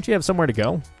 Don't you have somewhere to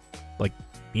go? Like,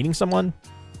 meeting someone?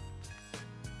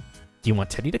 Do you want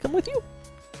Teddy to come with you?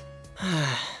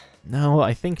 No,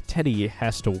 I think Teddy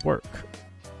has to work.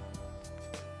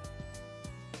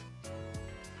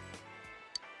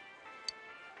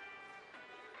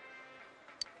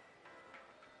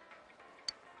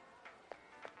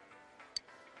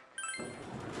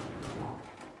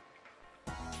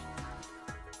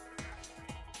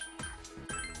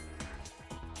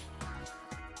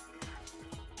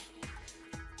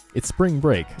 It's spring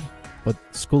break, but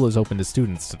school is open to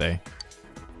students today.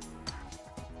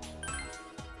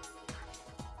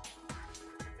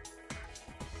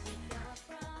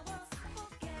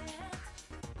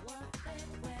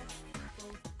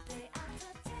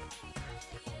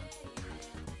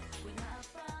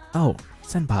 Oh,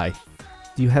 Senpai,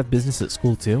 do you have business at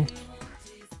school too?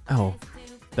 Oh,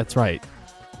 that's right.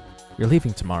 You're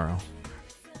leaving tomorrow.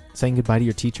 Saying goodbye to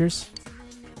your teachers?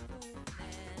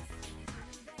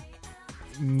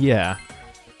 Yeah.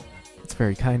 It's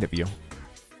very kind of you.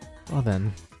 Well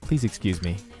then, please excuse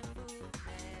me.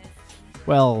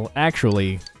 Well,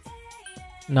 actually,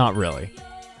 not really.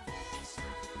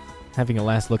 Having a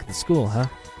last look at the school, huh?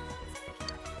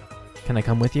 Can I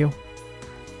come with you?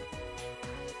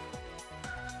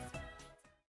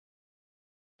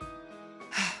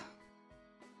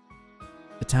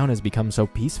 The town has become so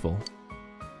peaceful.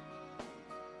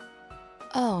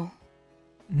 Oh.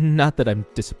 Not that I'm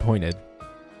disappointed.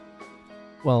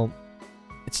 Well,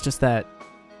 it's just that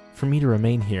for me to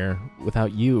remain here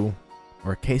without you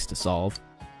or a case to solve,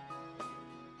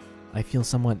 I feel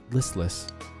somewhat listless.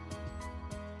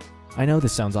 I know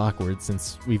this sounds awkward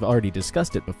since we've already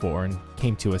discussed it before and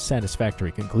came to a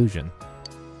satisfactory conclusion.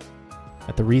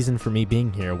 That the reason for me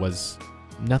being here was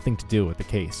nothing to do with the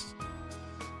case.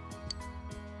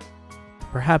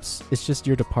 Perhaps it's just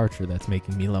your departure that's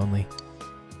making me lonely.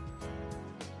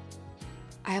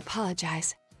 I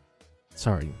apologize.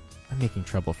 Sorry, I'm making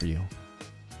trouble for you.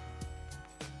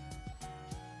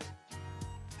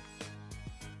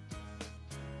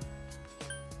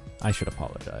 I should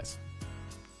apologize.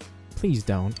 Please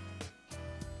don't.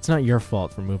 It's not your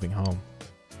fault for moving home.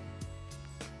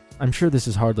 I'm sure this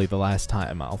is hardly the last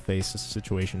time I'll face a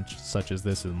situation such as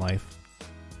this in life.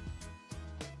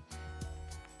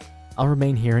 I'll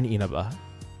remain here in Inaba.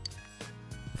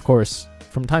 Of course,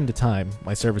 from time to time,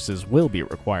 my services will be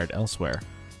required elsewhere.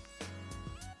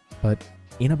 But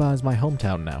Inaba is my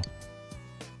hometown now.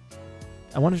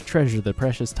 I want to treasure the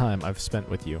precious time I've spent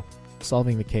with you,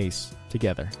 solving the case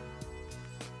together.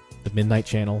 The Midnight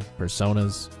Channel,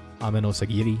 Personas, Ame no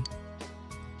Sagiri.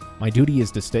 My duty is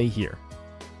to stay here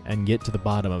and get to the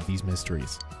bottom of these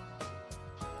mysteries.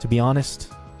 To be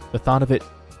honest, the thought of it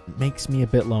makes me a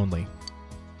bit lonely.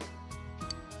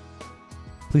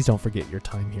 Please don't forget your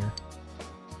time here.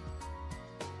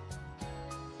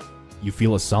 You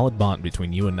feel a solid bond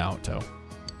between you and Naoto.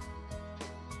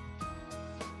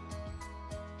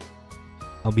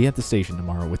 I'll be at the station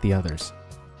tomorrow with the others.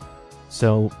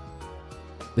 So,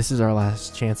 this is our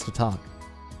last chance to talk.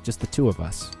 Just the two of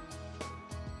us.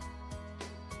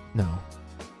 No,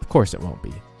 of course it won't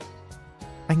be.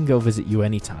 I can go visit you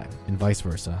anytime, and vice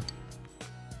versa.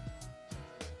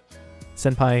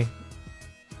 Senpai,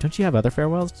 don't you have other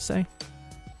farewells to say?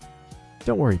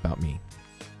 Don't worry about me.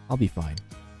 I'll be fine.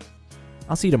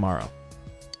 I'll see you tomorrow.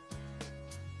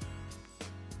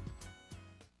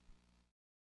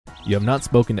 You have not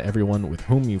spoken to everyone with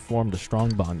whom you formed a strong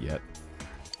bond yet.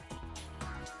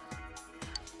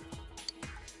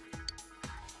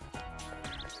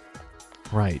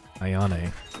 Right,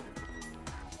 Ayane.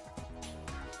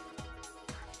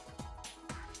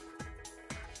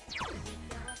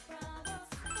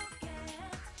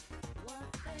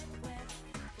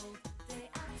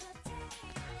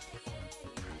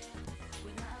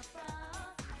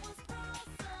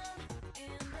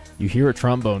 You hear a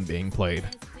trombone being played.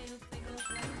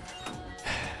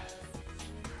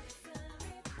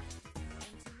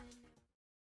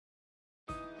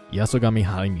 Yasogami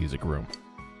High Music Room.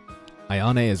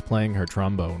 Ayane is playing her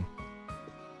trombone.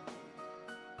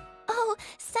 Oh,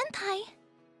 Senpai!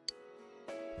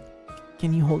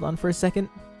 Can you hold on for a second?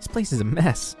 This place is a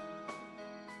mess.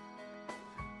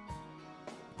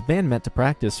 The band met to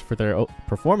practice for their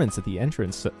performance at the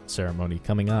entrance ceremony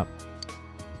coming up.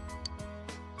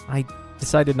 I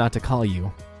decided not to call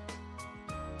you.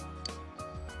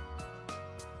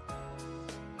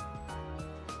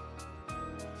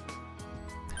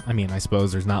 I mean, I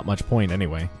suppose there's not much point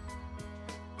anyway.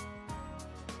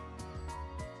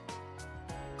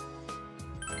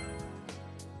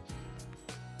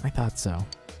 I thought so.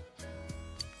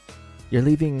 You're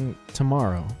leaving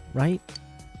tomorrow, right?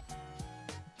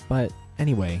 But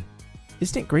anyway,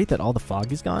 isn't it great that all the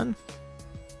fog is gone?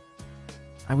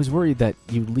 I was worried that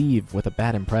you'd leave with a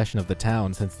bad impression of the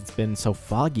town since it's been so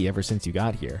foggy ever since you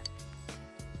got here.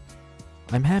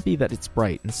 I'm happy that it's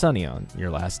bright and sunny on your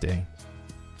last day.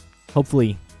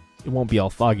 Hopefully, it won't be all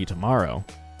foggy tomorrow.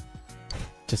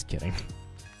 Just kidding.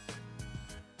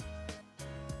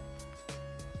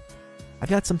 I've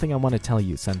got something I want to tell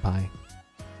you, Senpai.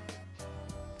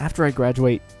 After I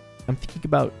graduate, I'm thinking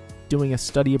about doing a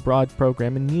study abroad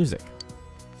program in music.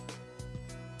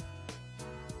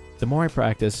 The more I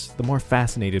practice, the more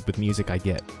fascinated with music I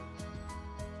get.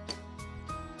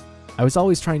 I was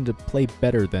always trying to play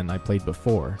better than I played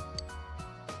before.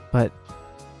 But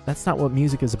that's not what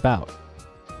music is about.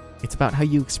 It's about how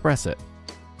you express it.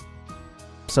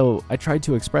 So I tried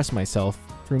to express myself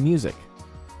through music.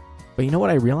 But you know what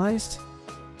I realized?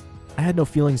 I had no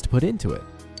feelings to put into it.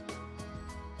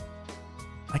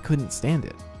 I couldn't stand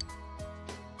it.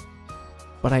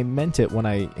 But I meant it when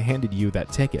I handed you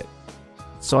that ticket.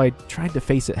 So I tried to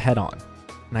face it head on,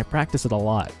 and I practiced it a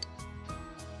lot.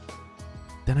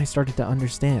 Then I started to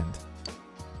understand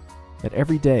that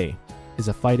every day is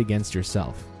a fight against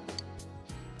yourself.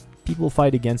 People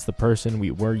fight against the person we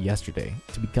were yesterday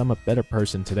to become a better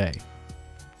person today.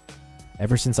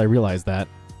 Ever since I realized that,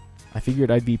 I figured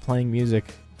I'd be playing music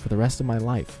for the rest of my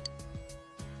life.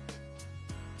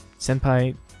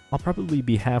 Senpai, I'll probably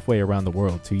be halfway around the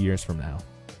world 2 years from now.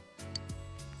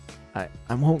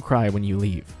 I won't cry when you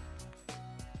leave.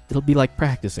 It'll be like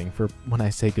practicing for when I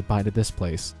say goodbye to this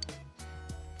place.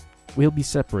 We'll be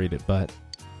separated, but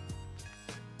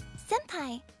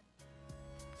Senpai!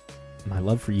 my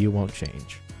love for you won't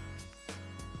change.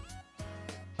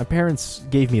 My parents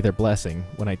gave me their blessing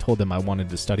when I told them I wanted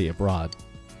to study abroad.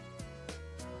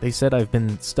 They said I've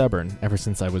been stubborn ever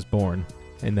since I was born,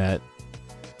 and that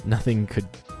Nothing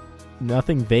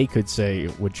they could say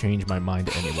would change my mind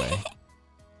anyway.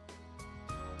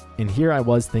 And here I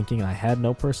was thinking I had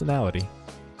no personality.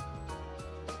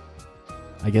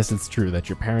 I guess it's true that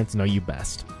your parents know you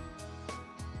best.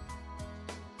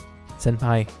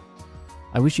 Senpai,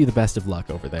 I wish you the best of luck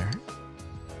over there.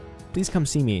 Please come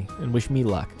see me and wish me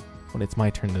luck when it's my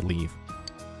turn to leave.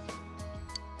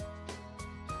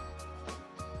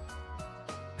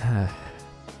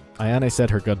 Ayane said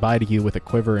her goodbye to you with a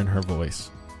quiver in her voice.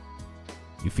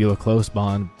 You feel a close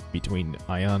bond between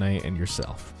Ayane and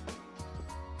yourself.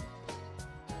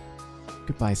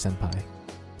 Goodbye, Senpai.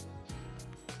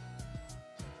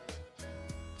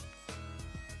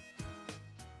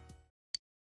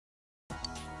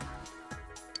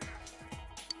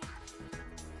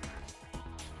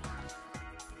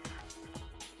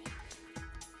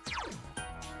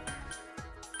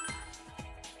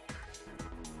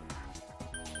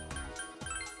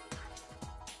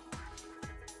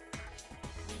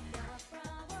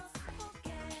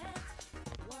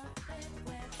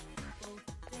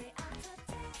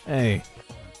 Hey.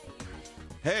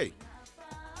 Hey.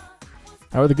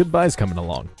 How are the goodbyes coming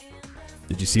along?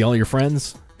 Did you see all your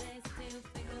friends?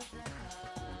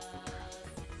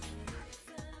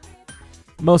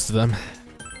 Most of them.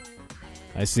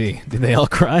 I see. Did they all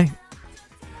cry?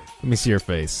 Let me see your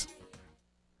face.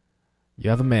 You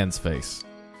have a man's face.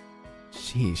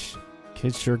 Sheesh.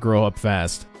 Kids sure grow up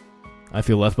fast. I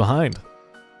feel left behind.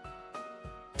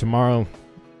 Tomorrow,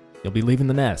 you'll be leaving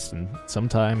the nest, and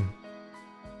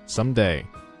someday,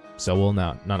 so will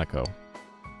Nanako.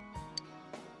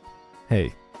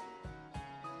 Hey.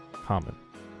 Common.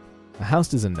 A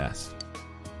house is a nest.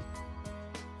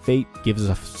 Fate gives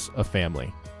us a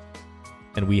family,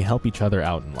 and we help each other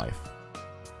out in life.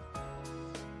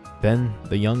 Then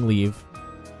the young leave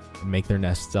and make their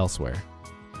nests elsewhere,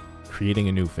 creating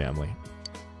a new family.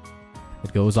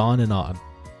 It goes on and on.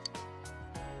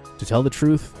 To tell the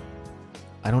truth,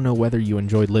 I don't know whether you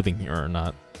enjoyed living here or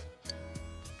not.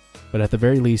 But at the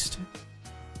very least,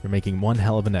 you're making one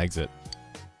hell of an exit.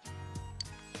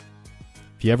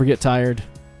 If you ever get tired,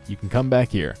 you can come back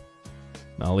here.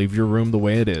 I'll leave your room the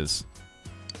way it is.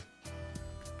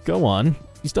 Go on.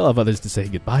 You still have others to say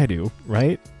goodbye to,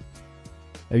 right?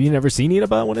 Have you never seen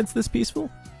Inaba when it's this peaceful?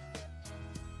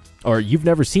 Or you've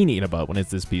never seen Inaba when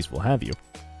it's this peaceful, have you?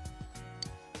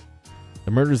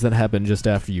 The murders that happened just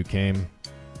after you came...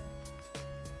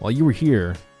 While you were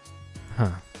here...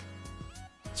 Huh.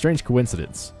 Strange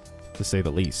coincidence, to say the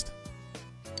least.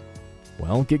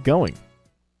 Well, get going.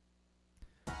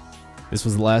 This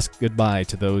was the last goodbye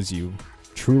to those you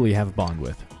truly have a bond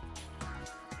with.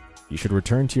 You should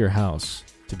return to your house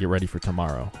to get ready for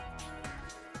tomorrow.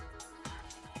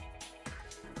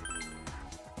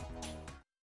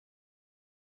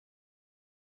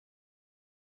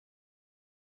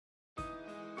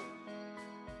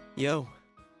 Yo.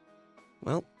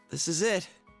 Well, this is it.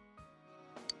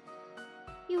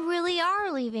 You really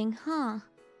are leaving, huh?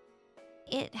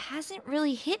 It hasn't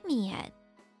really hit me yet.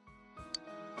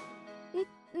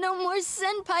 No more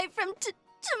senpai from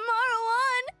tomorrow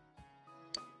on!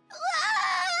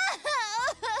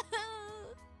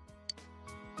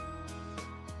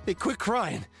 Hey, quit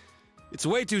crying. It's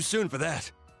way too soon for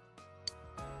that.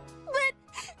 But...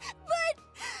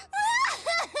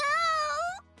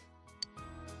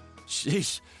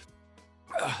 Sheesh.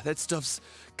 That stuff's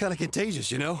kind of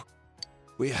contagious, you know?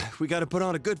 We gotta put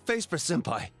on a good face for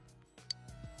Senpai.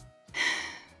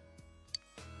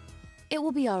 It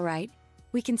will be all right.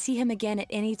 We can see him again at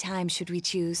any time should we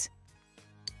choose.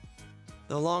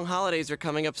 The long holidays are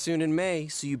coming up soon in May,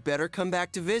 so you better come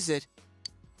back to visit.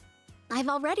 I've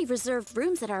already reserved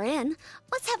rooms at our inn.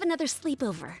 Let's have another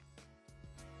sleepover.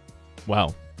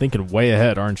 Wow, thinking way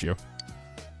ahead, aren't you?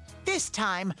 This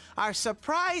time, our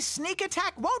surprise sneak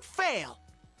attack won't fail.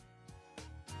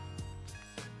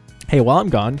 Hey, while I'm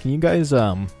gone, can you guys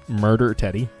murder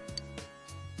Teddy?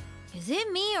 Is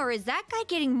it me, or is that guy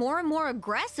getting more and more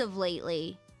aggressive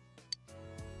lately?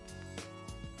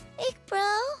 Big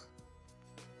bro?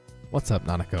 What's up,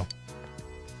 Nanako?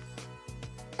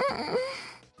 I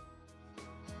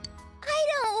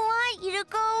don't want you to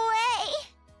go away.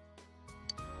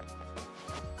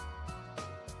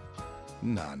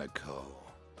 Nanako,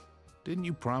 didn't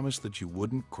you promise that you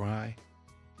wouldn't cry?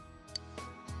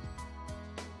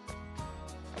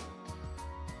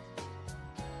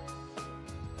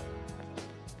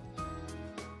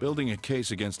 Building a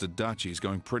case against Adachi is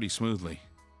going pretty smoothly.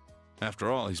 After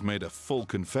all, he's made a full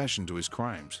confession to his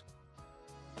crimes.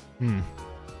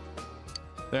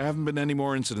 There haven't been any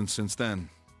more incidents since then.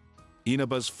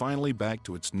 Inaba's finally back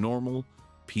to its normal,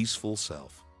 peaceful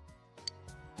self.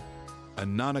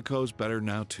 And Nanako's better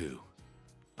now, too.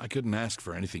 I couldn't ask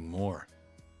for anything more.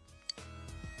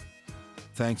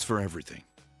 Thanks for everything.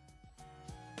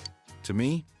 To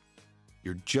me,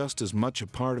 you're just as much a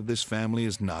part of this family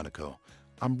as Nanako.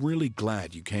 I'm really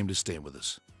glad you came to stay with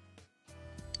us.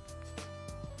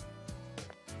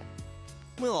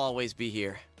 We'll always be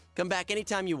here. Come back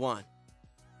anytime you want.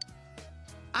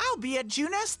 I'll be at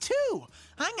Junes too.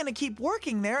 I'm gonna keep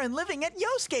working there and living at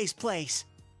Yosuke's place.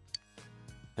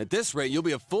 At this rate, you'll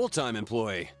be a full-time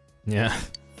employee. Yeah.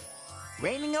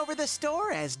 Reigning over the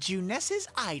store as Junes's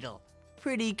idol.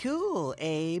 Pretty cool,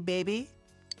 eh, baby?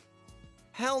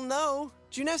 Hell no.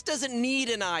 Junes doesn't need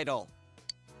an idol.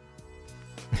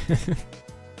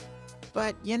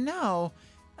 But you know,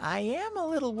 I am a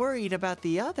little worried about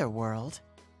the other world.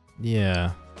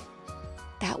 Yeah.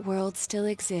 That world still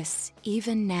exists,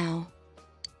 even now.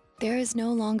 There is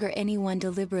no longer anyone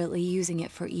deliberately using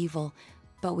it for evil,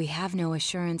 but we have no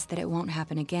assurance that it won't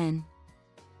happen again.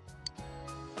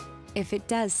 If it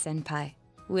does, Senpai,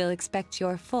 we'll expect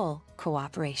your full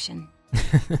cooperation.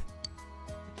 Naoto-kun!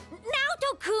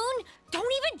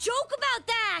 Don't even joke about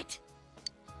that!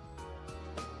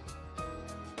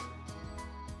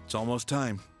 It's almost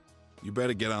time. You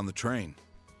better get on the train.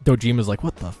 Dojima's like,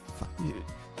 what the fuck?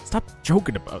 Stop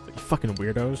joking about it, you fucking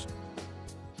weirdos.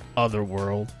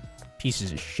 Otherworld.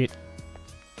 Pieces of shit.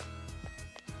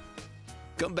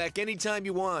 Come back anytime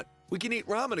you want. We can eat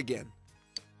ramen again.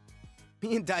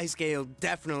 Me and Daisuke will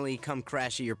definitely come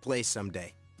crash at your place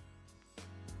someday.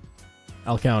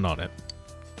 I'll count on it.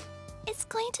 It's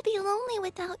going to be lonely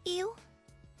without you.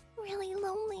 Really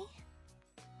lonely.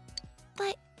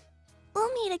 But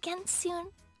we'll meet again soon,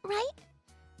 right?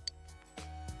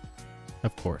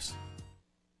 Of course.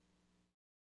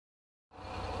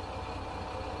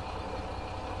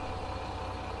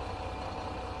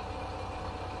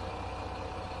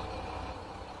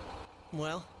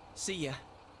 Well, see ya.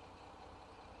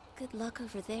 Good luck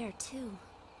over there, too.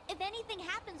 If anything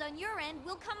happens on your end,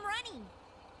 we'll come running.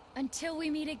 Until we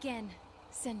meet again,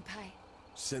 Senpai.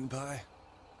 Senpai,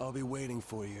 I'll be waiting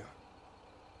for you.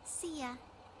 See ya.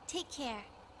 Take care.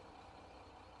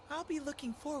 I'll be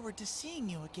looking forward to seeing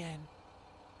you again.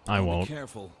 I won't. Be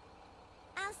careful.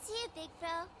 I'll see you, Big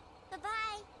Bro.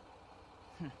 Bye-bye.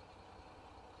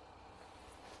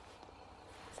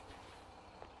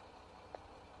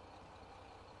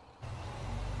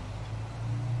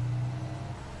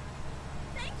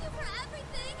 Thank you for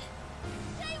everything.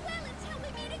 Stay well until we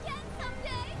meet again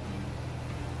someday.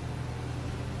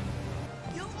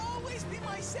 You'll always be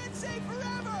my sensei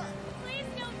forever! Please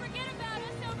don't forget about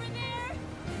us over there.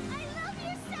 I love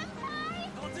you, Senpai.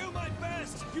 I'll do my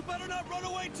best. You better not run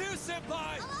away too, Senpai.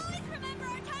 I'll always remember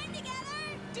our time together.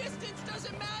 Distance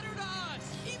doesn't matter to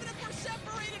us! Even if we're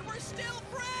separated, we're still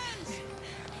friends!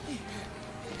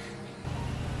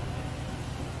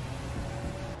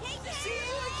 See you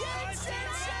again,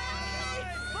 Sensei!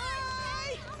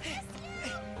 Bye!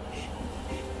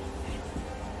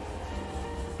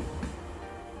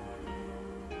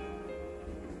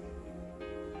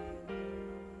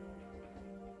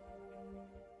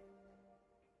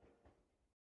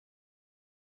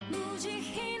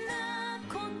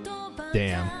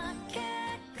 Damn.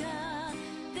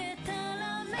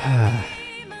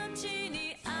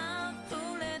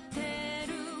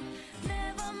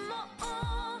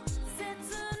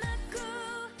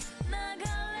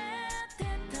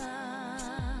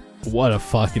 What a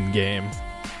fucking game.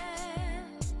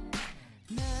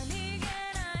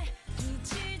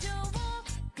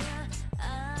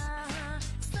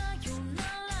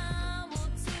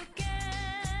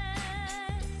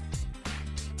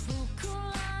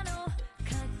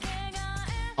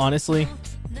 Honestly,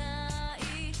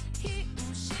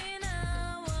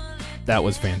 that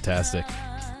was fantastic.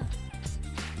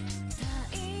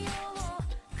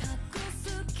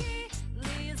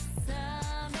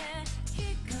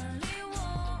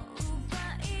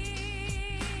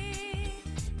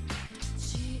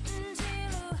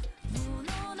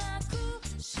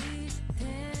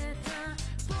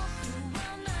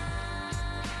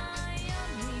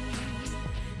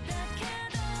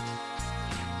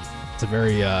 It's a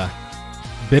very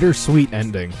bittersweet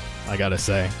ending, I gotta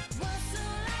say.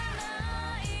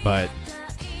 But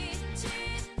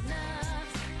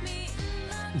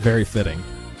very fitting.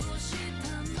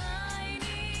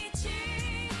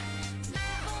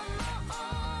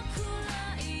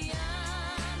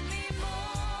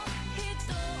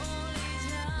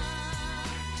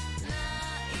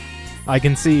 I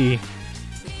can see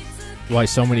why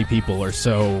so many people are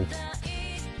so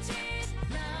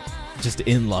just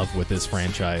in love with this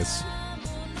franchise.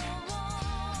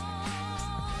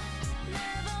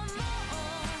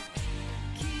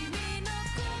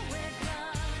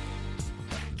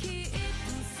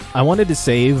 I wanted to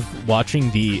save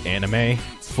watching the anime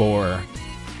for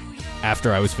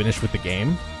after I was finished with the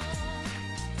game,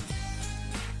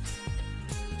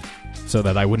 so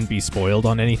that I wouldn't be spoiled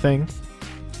on anything.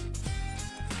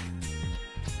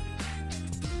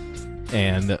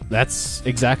 And that's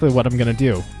exactly what I'm gonna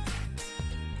do.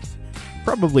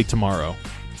 Probably tomorrow.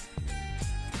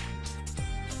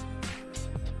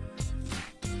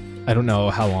 I don't know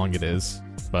how long it is,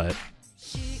 but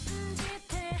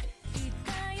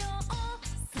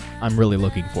I'm really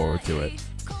looking forward to it.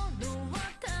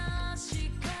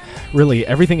 Really,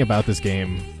 everything about this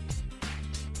game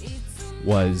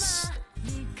was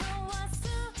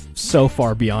so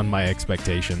far beyond my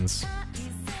expectations.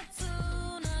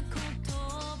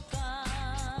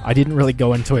 I didn't really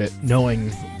go into it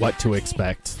knowing what to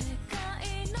expect.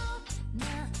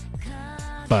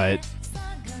 But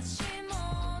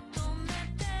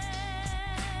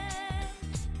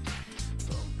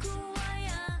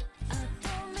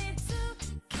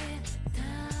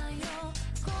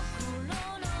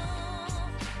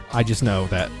I just know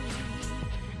that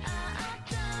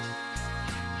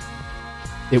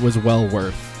it was well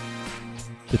worth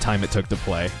the time it took to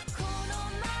play.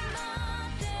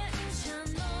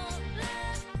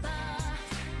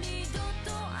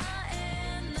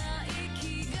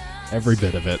 Every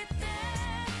bit of it.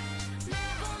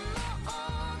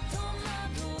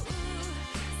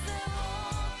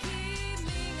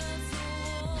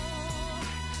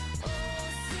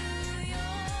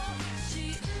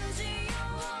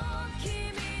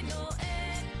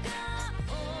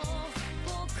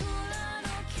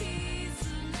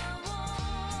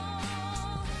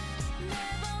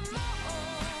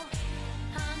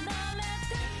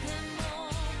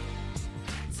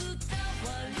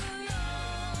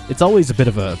 It's always a bit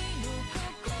of a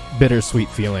bittersweet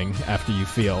feeling after you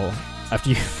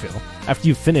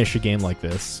finish a game like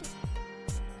this.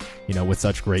 You know, with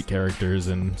such great characters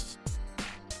and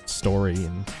story,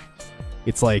 and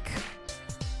it's like,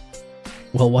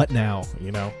 well, what now,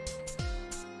 you know?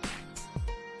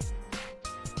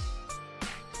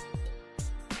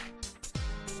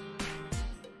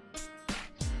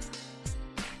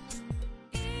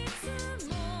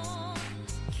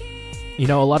 You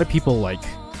know, a lot of people like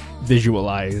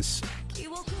visualize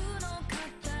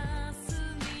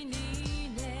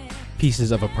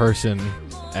pieces of a person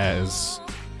as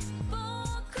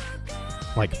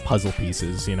like puzzle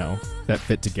pieces, you know, that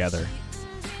fit together.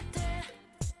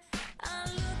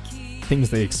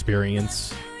 Things they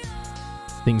experience,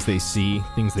 things they see,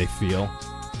 things they feel,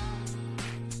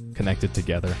 connected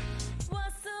together.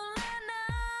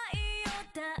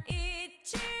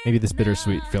 Maybe this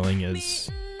bittersweet feeling is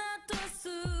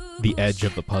the edge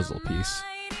of the puzzle piece,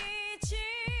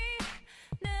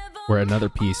 where another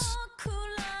piece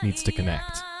needs to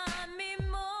connect.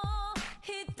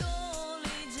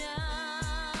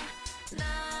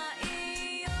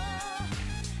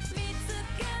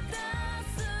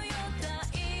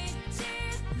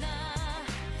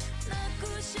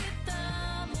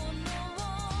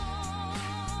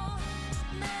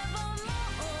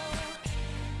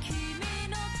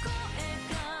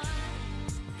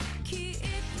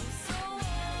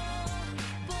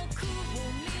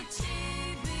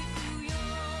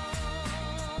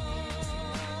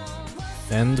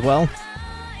 And, well,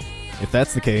 if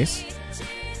that's the case,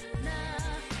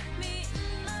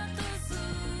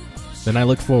 then I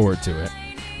look forward to it.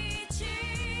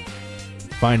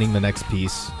 Finding the next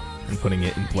piece and putting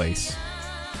it in place.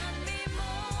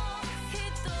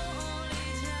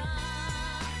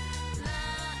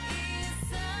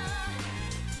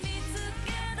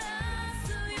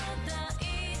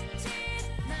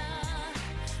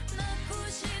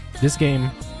 This game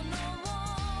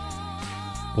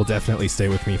will definitely stay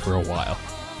with me for a while.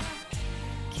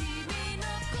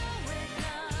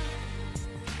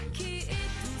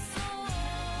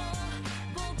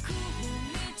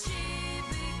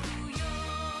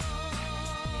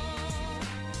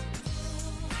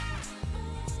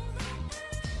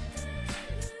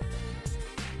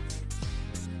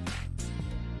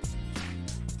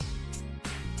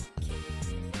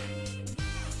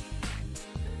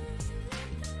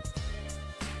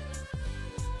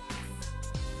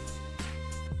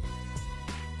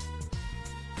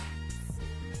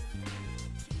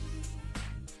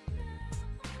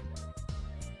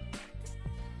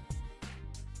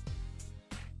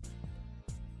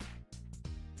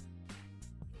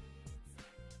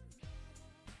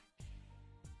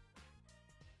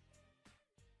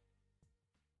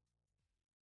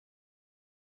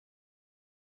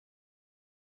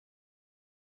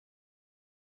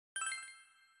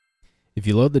 If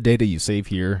you load the data you save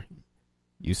here,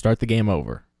 you start the game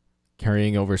over.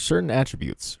 carrying over certain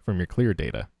attributes from your clear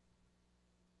data.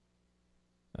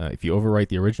 If you overwrite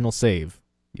the original save,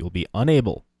 you'll be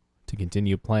unable to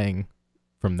continue playing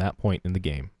from that point in the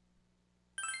game.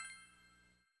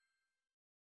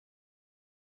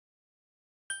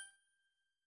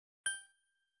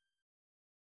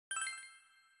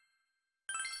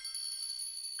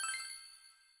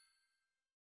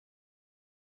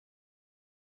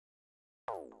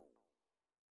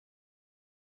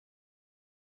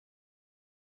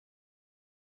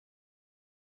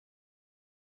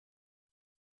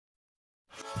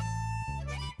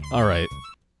 All right.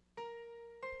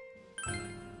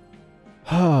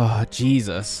 Oh,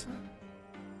 Jesus.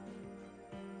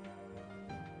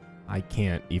 I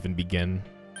can't even begin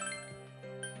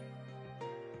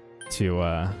to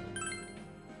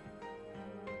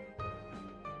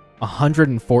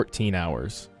 114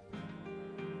 hours.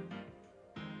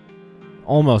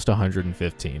 Almost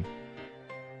 115.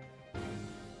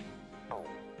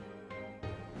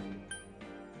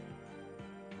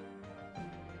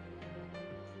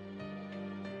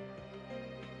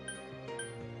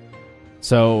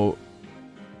 So,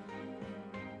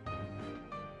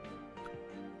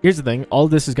 here's the thing. All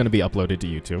this is going to be uploaded to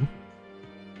YouTube.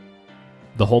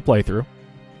 The whole playthrough.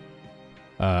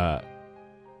 I've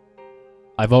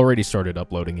already started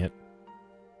uploading it.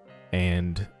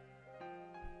 And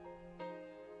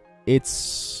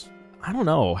it's, I don't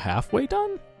know, halfway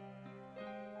done?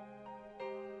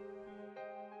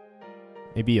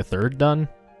 Maybe a third done?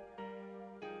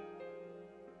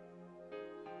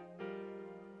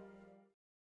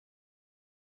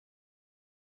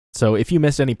 So if you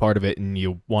missed any part of it and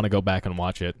you want to go back and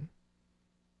watch it,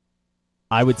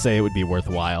 I would say it would be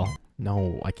worthwhile.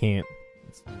 No, I can't.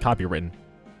 It's copywritten.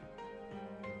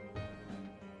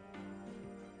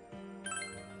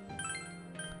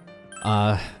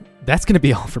 That's going to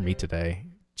be all for me today.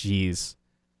 Jeez.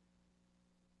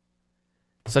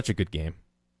 Such a good game.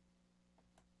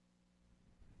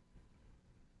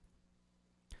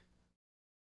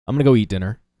 I'm going to go eat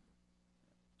dinner.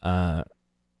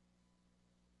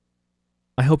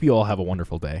 I hope you all have a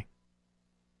wonderful day.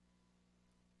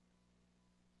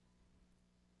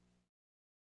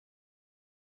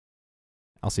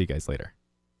 I'll see you guys later.